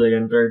badly,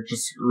 and they're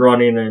just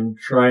running and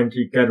trying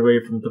to get away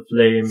from the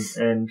flame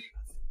and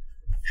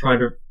trying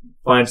to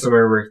find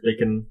somewhere where they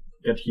can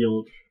get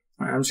healed.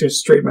 Alright, I'm just gonna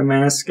straighten my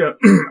mask up.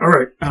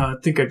 Alright, I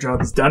think our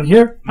job is done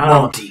here.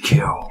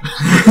 Multi-kill.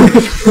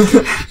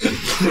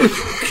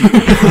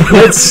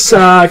 Let's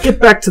get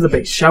back to the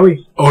base, shall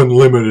we?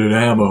 Unlimited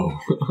ammo.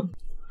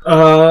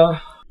 I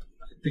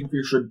think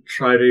we should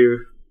try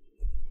to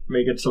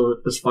make it so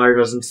that this fire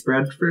doesn't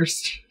spread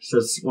first,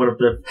 says one of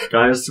the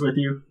guys with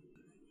you.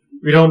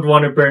 We don't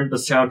want to burn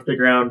this town to the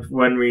ground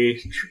when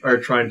we are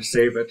trying to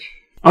save it.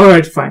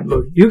 Alright, fine.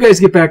 Look, you guys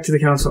get back to the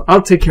council.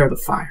 I'll take care of the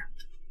fire.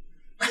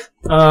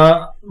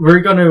 We're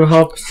gonna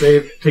help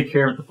take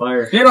care of the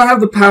fire. You don't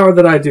have the power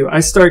that I do. I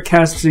start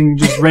casting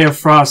just Ray of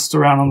Frost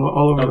around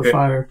all over the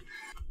fire.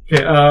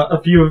 Okay, a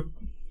few,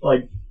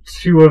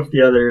 2 of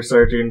the others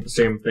are doing the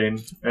same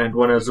thing, and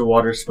one has a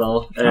water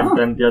spell, and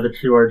then the other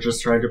 2 are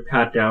just trying to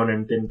pat down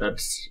anything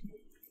that's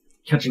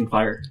catching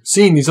fire.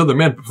 Seeing these other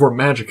men perform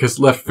magic has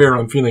left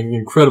Pharaoh feeling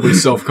incredibly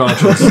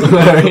self-conscious.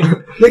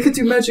 They could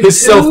do magic His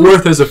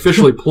self-worth has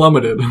officially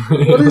plummeted.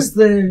 What is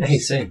this? Hey,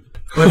 sing.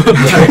 But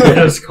it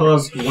has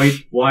caused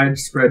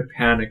widespread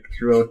panic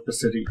throughout the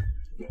city.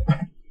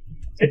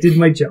 I did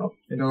my job.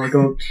 And I'll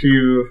go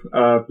to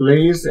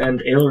Blaze and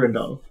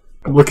Aelrindal.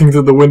 I'm looking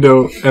through the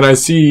window, and I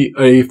see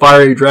a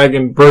fiery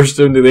dragon burst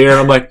into the air,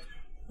 and I'm like,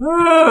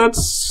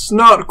 that's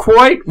not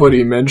quite what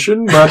he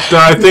mentioned, but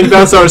I think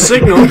that's our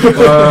signal.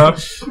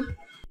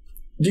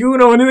 Do you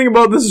know anything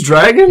about this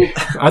dragon?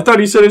 I thought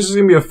he said it's just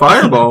going to be a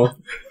fireball.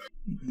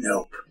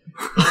 Nope.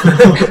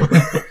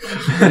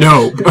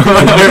 No.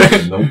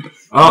 Nope.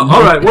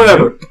 Alright,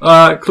 whatever.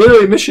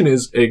 Clearly mission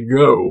is a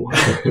go.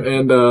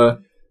 And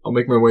I'll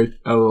make my way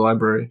out of the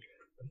library.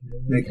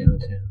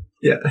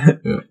 Yeah.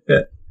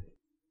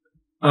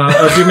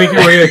 As you make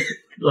your way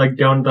like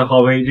down the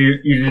hallway,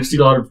 you just see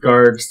a lot of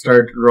guards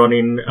start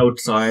running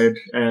outside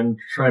and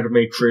try to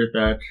make sure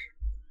that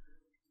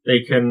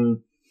they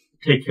can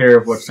take care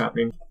of what's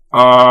happening.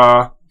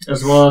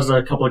 As well as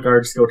a couple of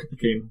guards go to the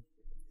king.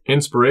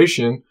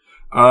 Inspiration.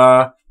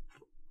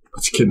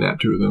 Let's kidnap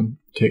 2 of them.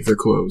 Take their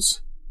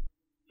clothes.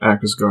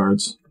 Act as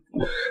guards.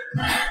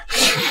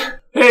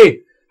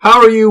 Hey, how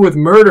are you with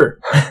murder?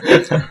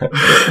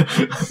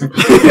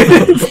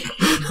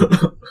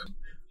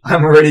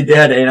 I'm already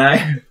dead, ain't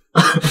I?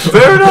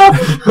 Fair enough.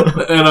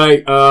 And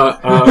wait,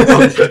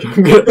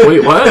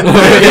 what? Is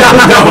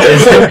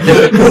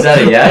that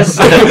a yes?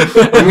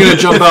 I'm gonna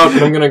jump out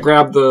and I'm gonna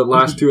grab the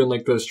last 2 in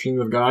like the stream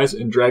of guys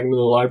and drag them to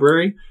the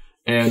library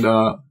and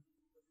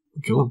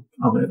kill them.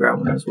 I'm gonna grab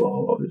one as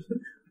well, obviously.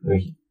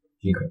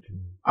 You grab 2.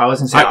 I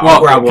wasn't saying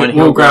I'll grab one.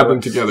 We'll grab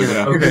them together,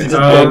 yeah. Okay,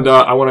 and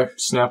I want to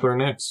snap their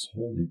necks.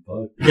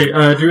 Okay,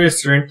 do a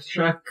strength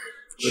check,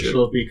 which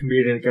will be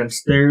competing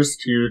against theirs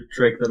to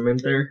drag them in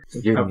there.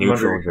 You're Have them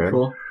under neutral,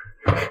 control.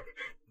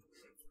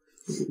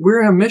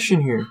 We're on a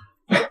mission here.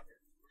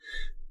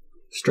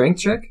 Strength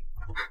check?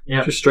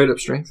 Yeah. Just straight up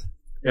strength?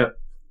 Yep.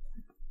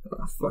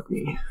 Oh, fuck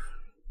me.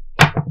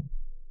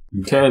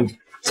 10.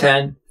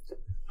 10.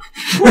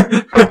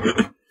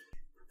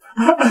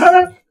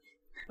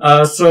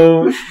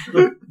 So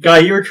the guy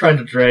you were trying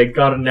to drag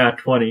got a nat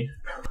 20.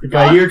 The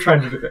guy you were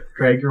trying to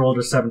drag rolled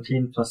a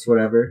 17 plus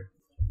whatever.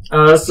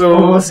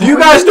 So Do you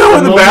guys know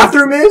where the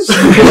bathroom is?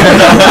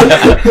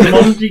 the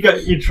moment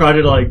you try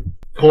to like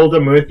pull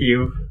them with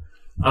you,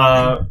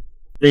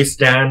 they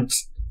stand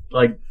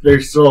like they're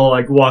still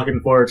like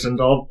walking forwards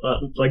and all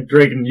like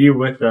dragging you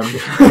with them.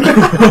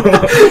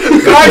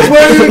 Guys,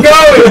 where are you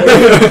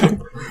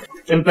going?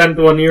 And then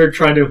the one you were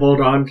trying to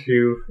hold on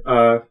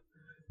to,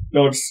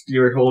 notes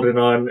you were holding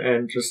on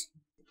and just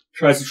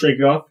tries to shake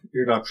you off.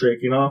 You're not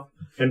shaking off.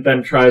 And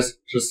then just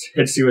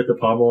hits you with the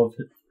pommel of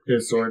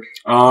his sword.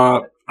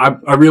 I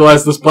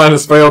realize this plan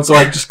has failed, so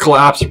I just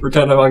collapse and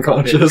pretend I'm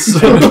unconscious.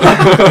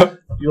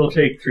 You'll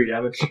take 3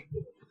 damage.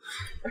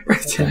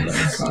 Pretend I'm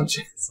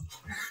unconscious.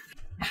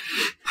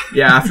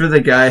 Yeah, after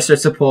the guy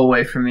starts to pull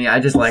away from me, I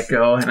just let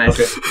go and I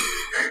just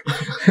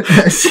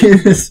I see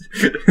this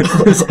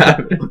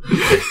happen.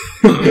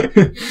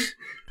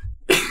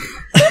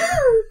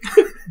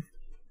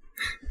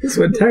 This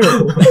went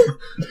terrible.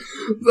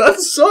 That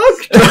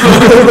sucked.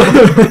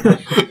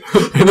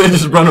 And they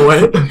just run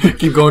away,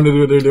 keep going to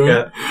do what they're doing.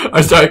 Yeah.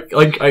 I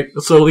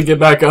slowly get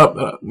back up,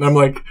 and I'm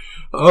like,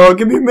 oh,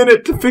 give me a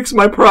minute to fix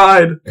my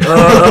pride.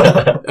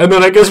 And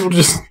then I guess we'll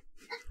just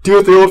do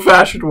it the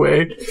old-fashioned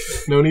way.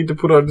 No need to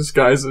put on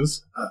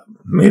disguises.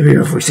 Maybe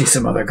if we see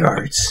some other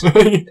guards. Yeah,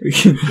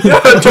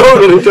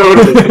 totally.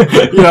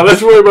 Yeah,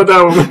 let's worry about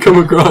that when we come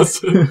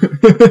across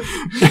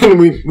it. And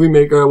we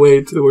make our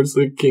way towards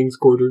the king's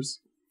quarters.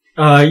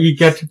 You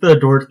get to the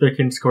door to the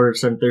king's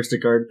quarters and there's a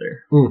guard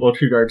there. Well,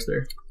 2 guards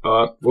there.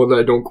 Well, then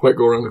I don't quite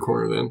go around the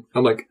corner then.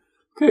 I'm like,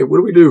 okay, what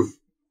do we do?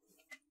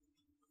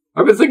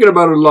 I've been thinking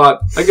about it a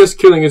lot. I guess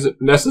killing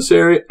isn't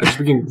necessary. I'm just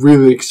getting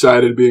really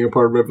excited being a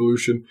part of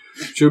Revolution.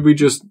 Should we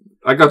just...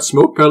 I got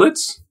smoke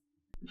pellets.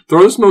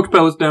 Throw the smoke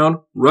pellets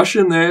down, rush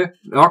in there,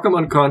 knock them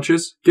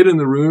unconscious, get in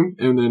the room,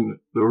 and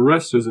then the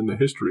rest is in the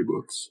history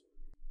books.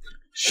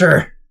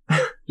 Sure.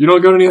 You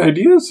don't got any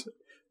ideas?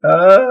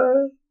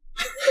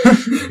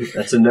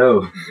 That's a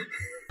no.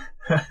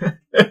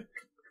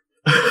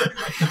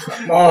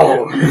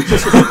 Oh.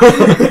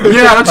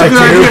 Yeah, that's a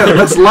good idea.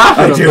 Let's laugh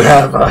at I do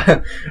have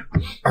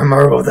a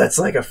marble that's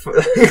like a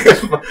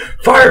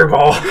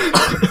fireball.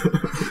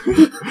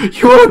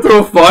 You want to throw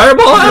a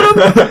fireball at him?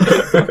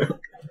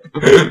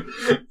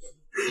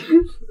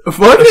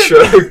 Fuck it.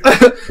 Sure.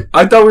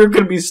 I thought we were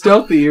going to be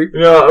stealthy here.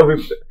 No,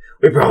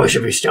 we probably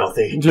should be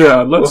stealthy.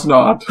 Yeah, let's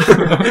not.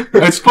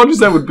 As fun as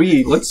that would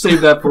be, let's save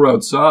that for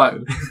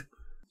outside.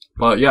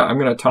 But yeah, I'm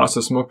going to toss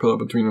a smoke pellet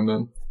between them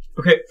then.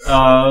 Okay,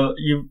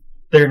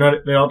 they're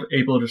not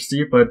able to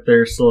see, but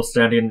they're still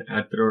standing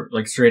at the door,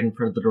 like straight in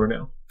front of the door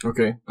now.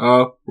 Okay,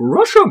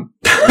 rush them!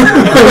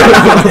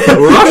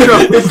 Rush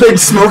them! It's like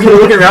smoking and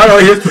looking around,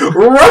 all you hear is,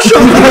 rush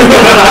them!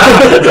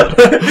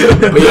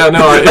 But yeah,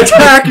 no,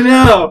 attack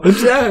now!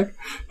 Attack!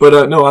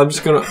 But no, I'm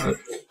just gonna,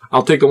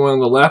 I'll take the one on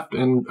the left,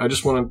 and I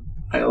just want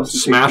to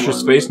smash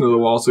his face into the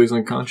wall so he's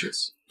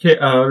unconscious. Okay,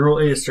 roll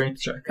a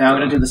strength check. And I'm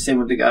gonna do the same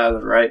with the guy on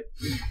the right.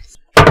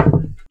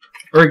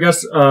 Or I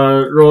guess,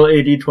 roll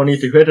a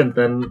d20 to hit and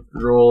then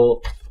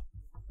roll...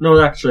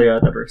 No, actually,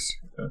 that works.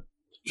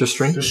 Just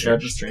strength? Yeah,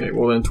 just strength. Okay,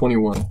 well then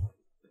 21.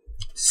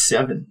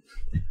 7.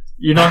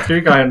 You knocked your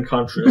guy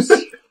unconscious.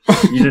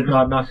 You did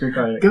not knock your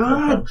guy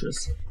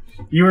unconscious.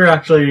 You were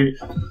actually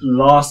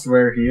lost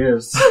where he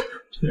is.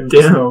 In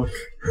the smoke.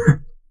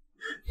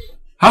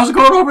 How's it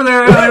going over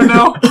there? I don't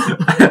know.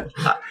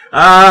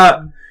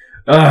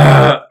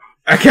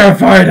 I can't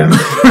find him.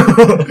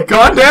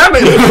 God damn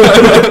it!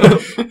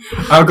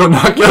 I'll go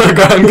knock the other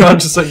guy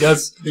unconscious, I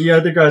guess. The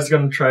other guy's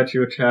gonna try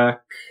to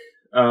attack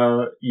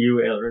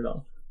you,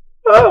 Elrinal.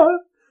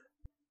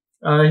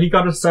 He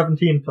got a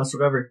 17 plus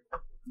whatever.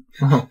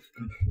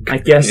 I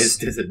guess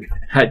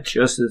had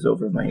just as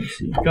over my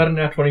AC. Got a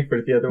nat 20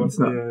 for the other one.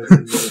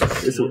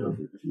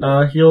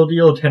 Yeah, He'll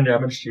deal 10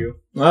 damage to you.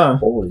 Ah,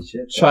 Holy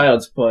shit.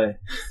 child's play.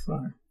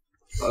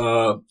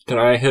 Can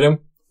I hit him?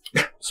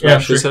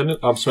 Smash his head in?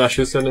 I'm smash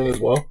his head in as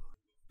well.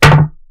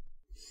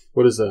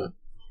 What is that?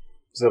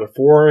 Is that a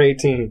 4 or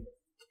 18?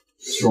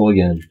 Just roll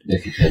again,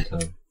 if you can't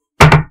tell.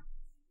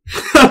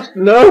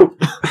 No!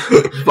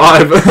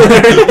 5.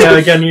 Yeah,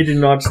 again, you do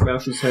not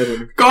smash his head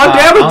in. God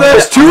damn it,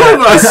 there's 2 of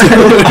us!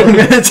 I'm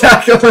gonna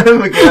tackle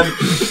him again.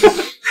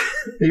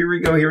 Here we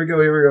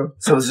go.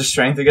 So is the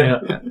strength again?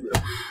 Yeah.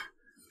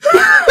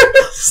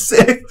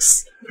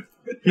 6.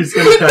 He's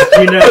gonna attack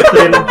you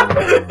now.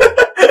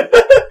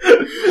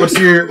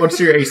 What's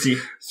your AC?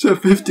 It's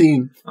at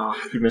 15. Oh,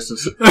 he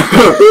misses.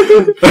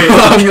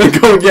 I'm gonna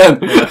go again.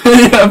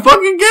 Yeah,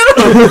 fucking get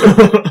him!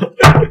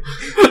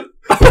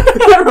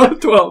 I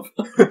rolled 12.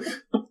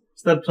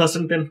 Is that plus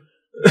something?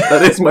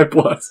 That is my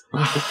plus.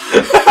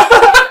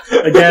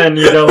 Again,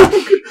 you don't.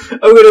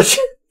 I'm gonna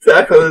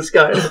tackle this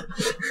guy.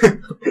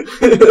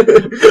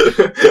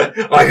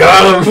 I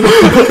got him.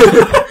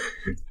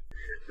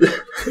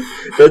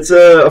 That's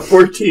a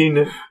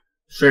 14.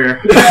 Sure.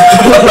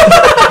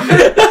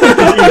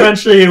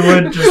 Eventually, you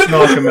would just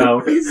knock him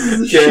out.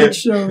 Shit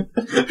show.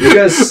 You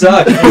guys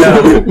suck.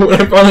 When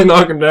I finally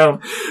knock him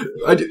down,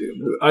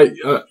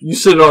 you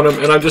sit on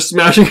him, and I'm just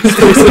smashing his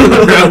face into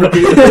the ground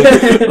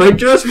repeatedly. Like,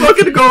 just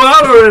fucking go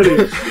out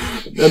already!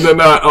 And then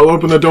I'll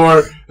open the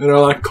door, and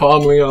I'll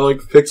calmly,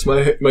 fix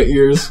my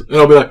ears, and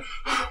I'll be like,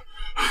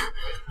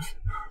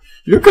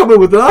 "You're coming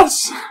with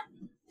us!"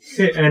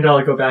 Okay, and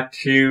I'll go back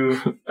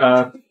to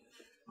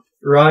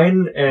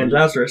Ryan and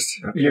Lazarus.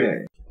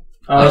 Okay.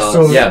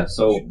 So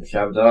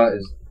Shabda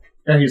is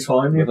he's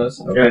following me. with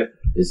us. Okay. Yeah.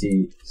 Is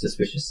he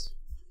suspicious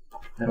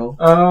at all?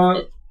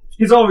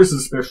 He's always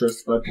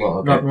suspicious, but Well,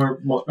 okay.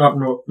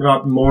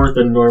 not more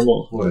than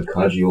normal. What a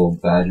codgy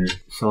old badger.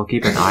 So I'll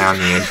keep an eye on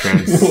the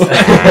entrance,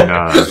 and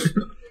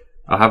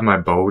I'll have my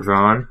bow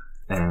drawn,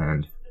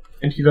 and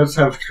And he does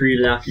have 3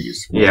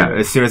 lackeys. yeah,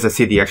 as soon as I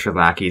see the extra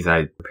lackeys,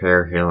 I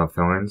prepare Hail of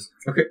Thorns.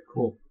 Okay,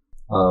 cool.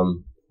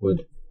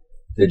 Would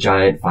the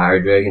giant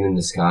fire dragon in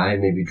the sky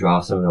maybe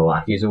draw some of the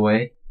lackeys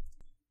away?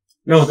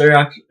 No,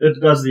 it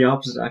does the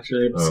opposite,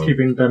 actually. It's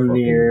keeping them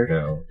near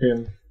hell.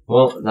 him.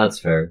 Well, that's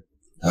fair.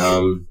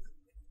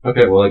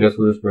 Okay, well, I guess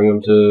we'll just bring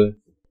him to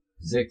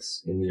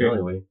Zix in the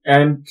alleyway.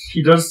 And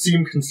he does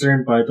seem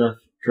concerned by the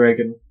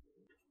dragon.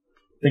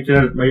 I think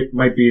that it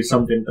might be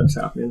something that's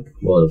happening.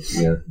 Well,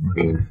 yeah.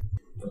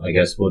 I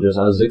guess we'll just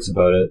ask Zix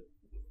about it.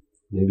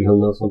 Maybe he'll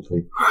know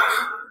something.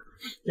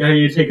 Yeah,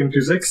 you take him to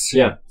Zix?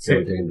 Yeah, so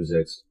we take him to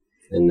Zix.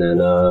 And then,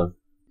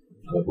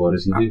 what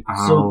does he do?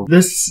 So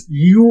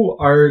you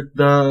are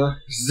the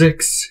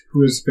Zix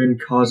who has been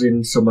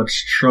causing so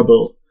much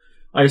trouble.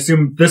 I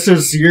assume this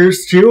is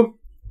yours too?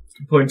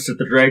 He points at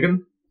the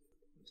dragon.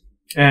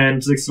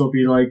 And Zix will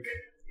be like,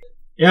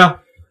 yeah.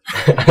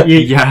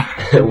 Yeah.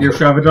 You're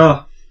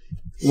Shavada.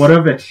 What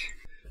of it?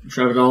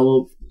 Shavada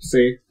will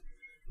say,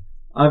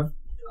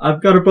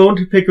 I've got a bone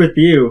to pick with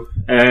you.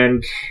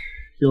 And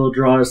he'll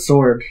draw his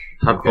sword.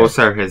 How close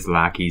are his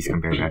lackeys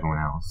compared to everyone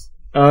else?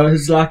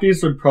 His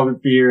lackeys would probably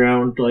be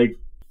around,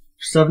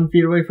 7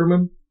 feet away from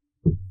him.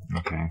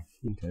 Okay.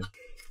 Okay.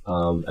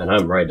 And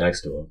I'm right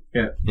next to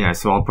him. Yeah,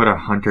 so I'll put a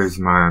hunter's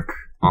mark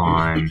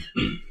on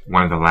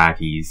one of the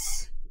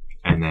lackeys,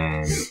 and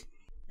then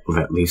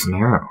let loose an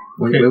arrow.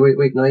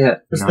 Wait, not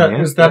yet. Is Not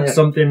that yet.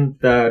 something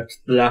that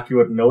the lackey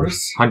would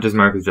notice? Hunter's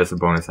mark is just a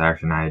bonus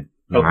action. I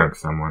mark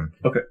someone.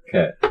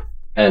 Okay.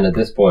 And at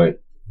this point,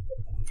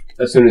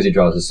 as soon as he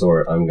draws his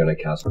sword, I'm gonna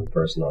cast one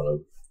person on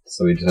him.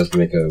 So he just has to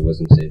make a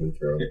wisdom saving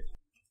throw.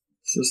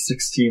 So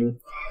 16.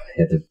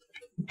 He had to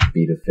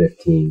beat a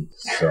 15,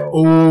 so...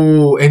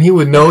 Oh, and he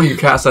would know you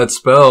cast that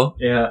spell.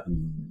 Yeah.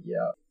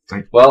 Yeah.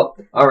 Well,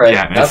 alright.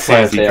 Yeah, and that's as soon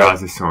as he failed.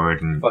 draws his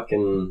sword and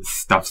Fucking...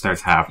 stuff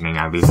starts happening,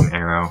 I lose an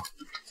arrow.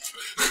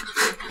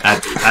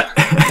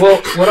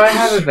 Well, would I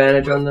have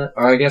advantage on that?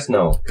 Or I guess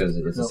no, because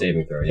it's a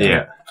saving throw.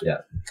 Yeah.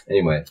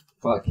 Anyway,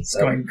 fuck. It's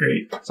going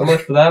great. So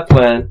much for that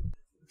plan.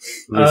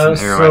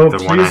 Lose an arrow So at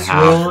the one I please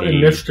have, roll the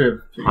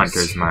initiative. please.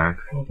 hunter's mark.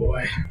 Oh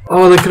boy.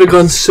 Oh, that could have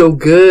gone so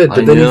good, I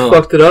but then know. you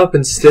fucked it up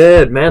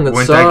instead. Man, that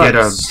Wouldn't sucks. I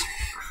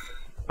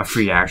get a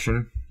free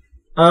action?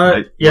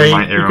 Like, Yeah, would you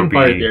my arrow can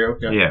fire be- the arrow.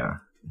 Yeah. Yeah.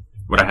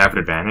 Would I have an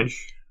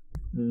advantage?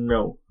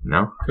 No,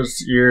 No?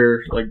 because you're,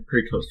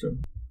 pretty close to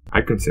him.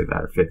 I'd consider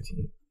that a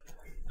 15.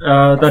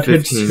 That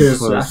hits 15 his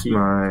plus lackey.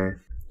 my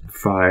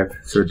 5,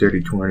 so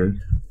dirty 20.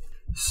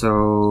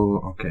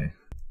 So, okay.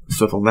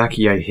 So the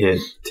lackey I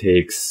hit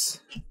takes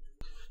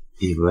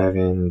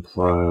 11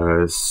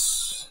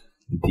 plus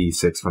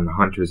D6 from the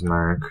hunter's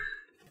mark.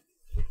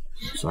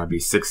 So I'd be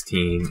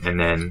 16, and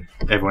then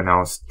everyone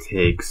else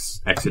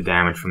takes extra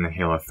damage from the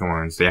Hail of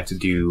Thorns. They have to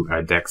do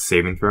a dex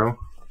saving throw.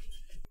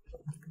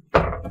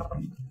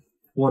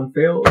 1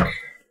 failed.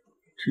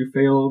 2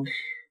 failed.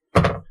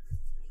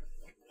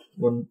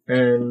 1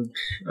 and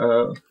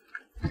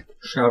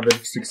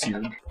Shavin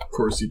succeeded. Of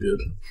course he did.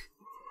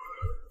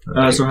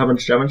 So how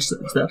much damage is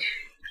that?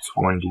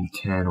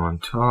 1d10 on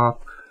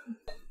top.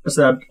 Is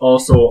that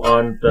also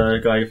on the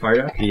guy you fired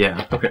at?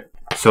 Yeah. Okay.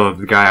 So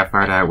the guy I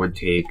fired at would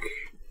take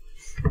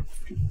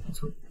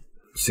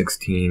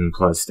 16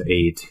 plus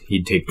 8.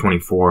 He'd take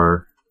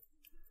 24.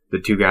 The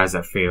two guys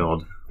that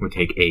failed would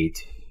take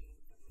 8.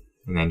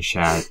 And then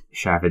Shav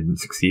had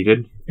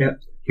succeeded. Yeah.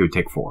 He would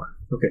take 4.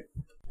 Okay.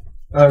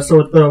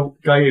 So the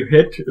guy you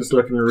hit is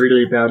looking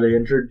really badly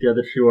injured. The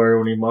other two are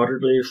only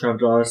moderately.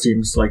 Shavda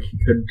seems like he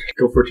could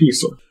go for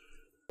Teasel.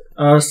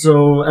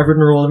 So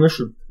everyone roll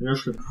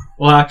initiative.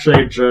 Well,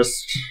 actually,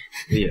 just...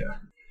 Yeah.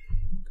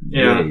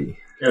 Yeah. Yay.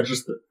 Yeah,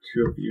 just the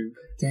two of you.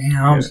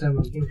 Damn.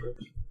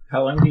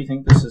 How long do you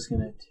think this is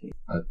gonna take?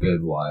 A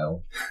good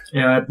while.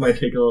 Yeah, it might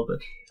take a little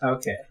bit.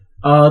 Okay.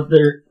 Oh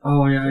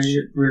yeah,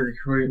 we're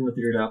recording with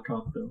your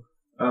laptop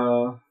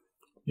though.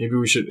 Maybe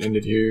we should end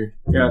it here.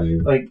 Yeah,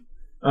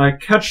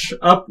 Like, catch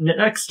up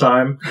next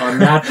time on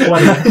Nat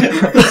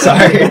 20.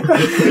 sorry.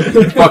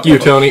 Fuck you,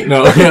 Tony.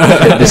 No.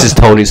 This is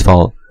Tony's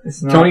fault.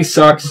 It's not. Tony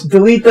sucks.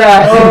 Delete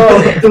that.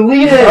 Oh,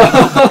 delete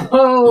it.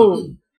 Oh.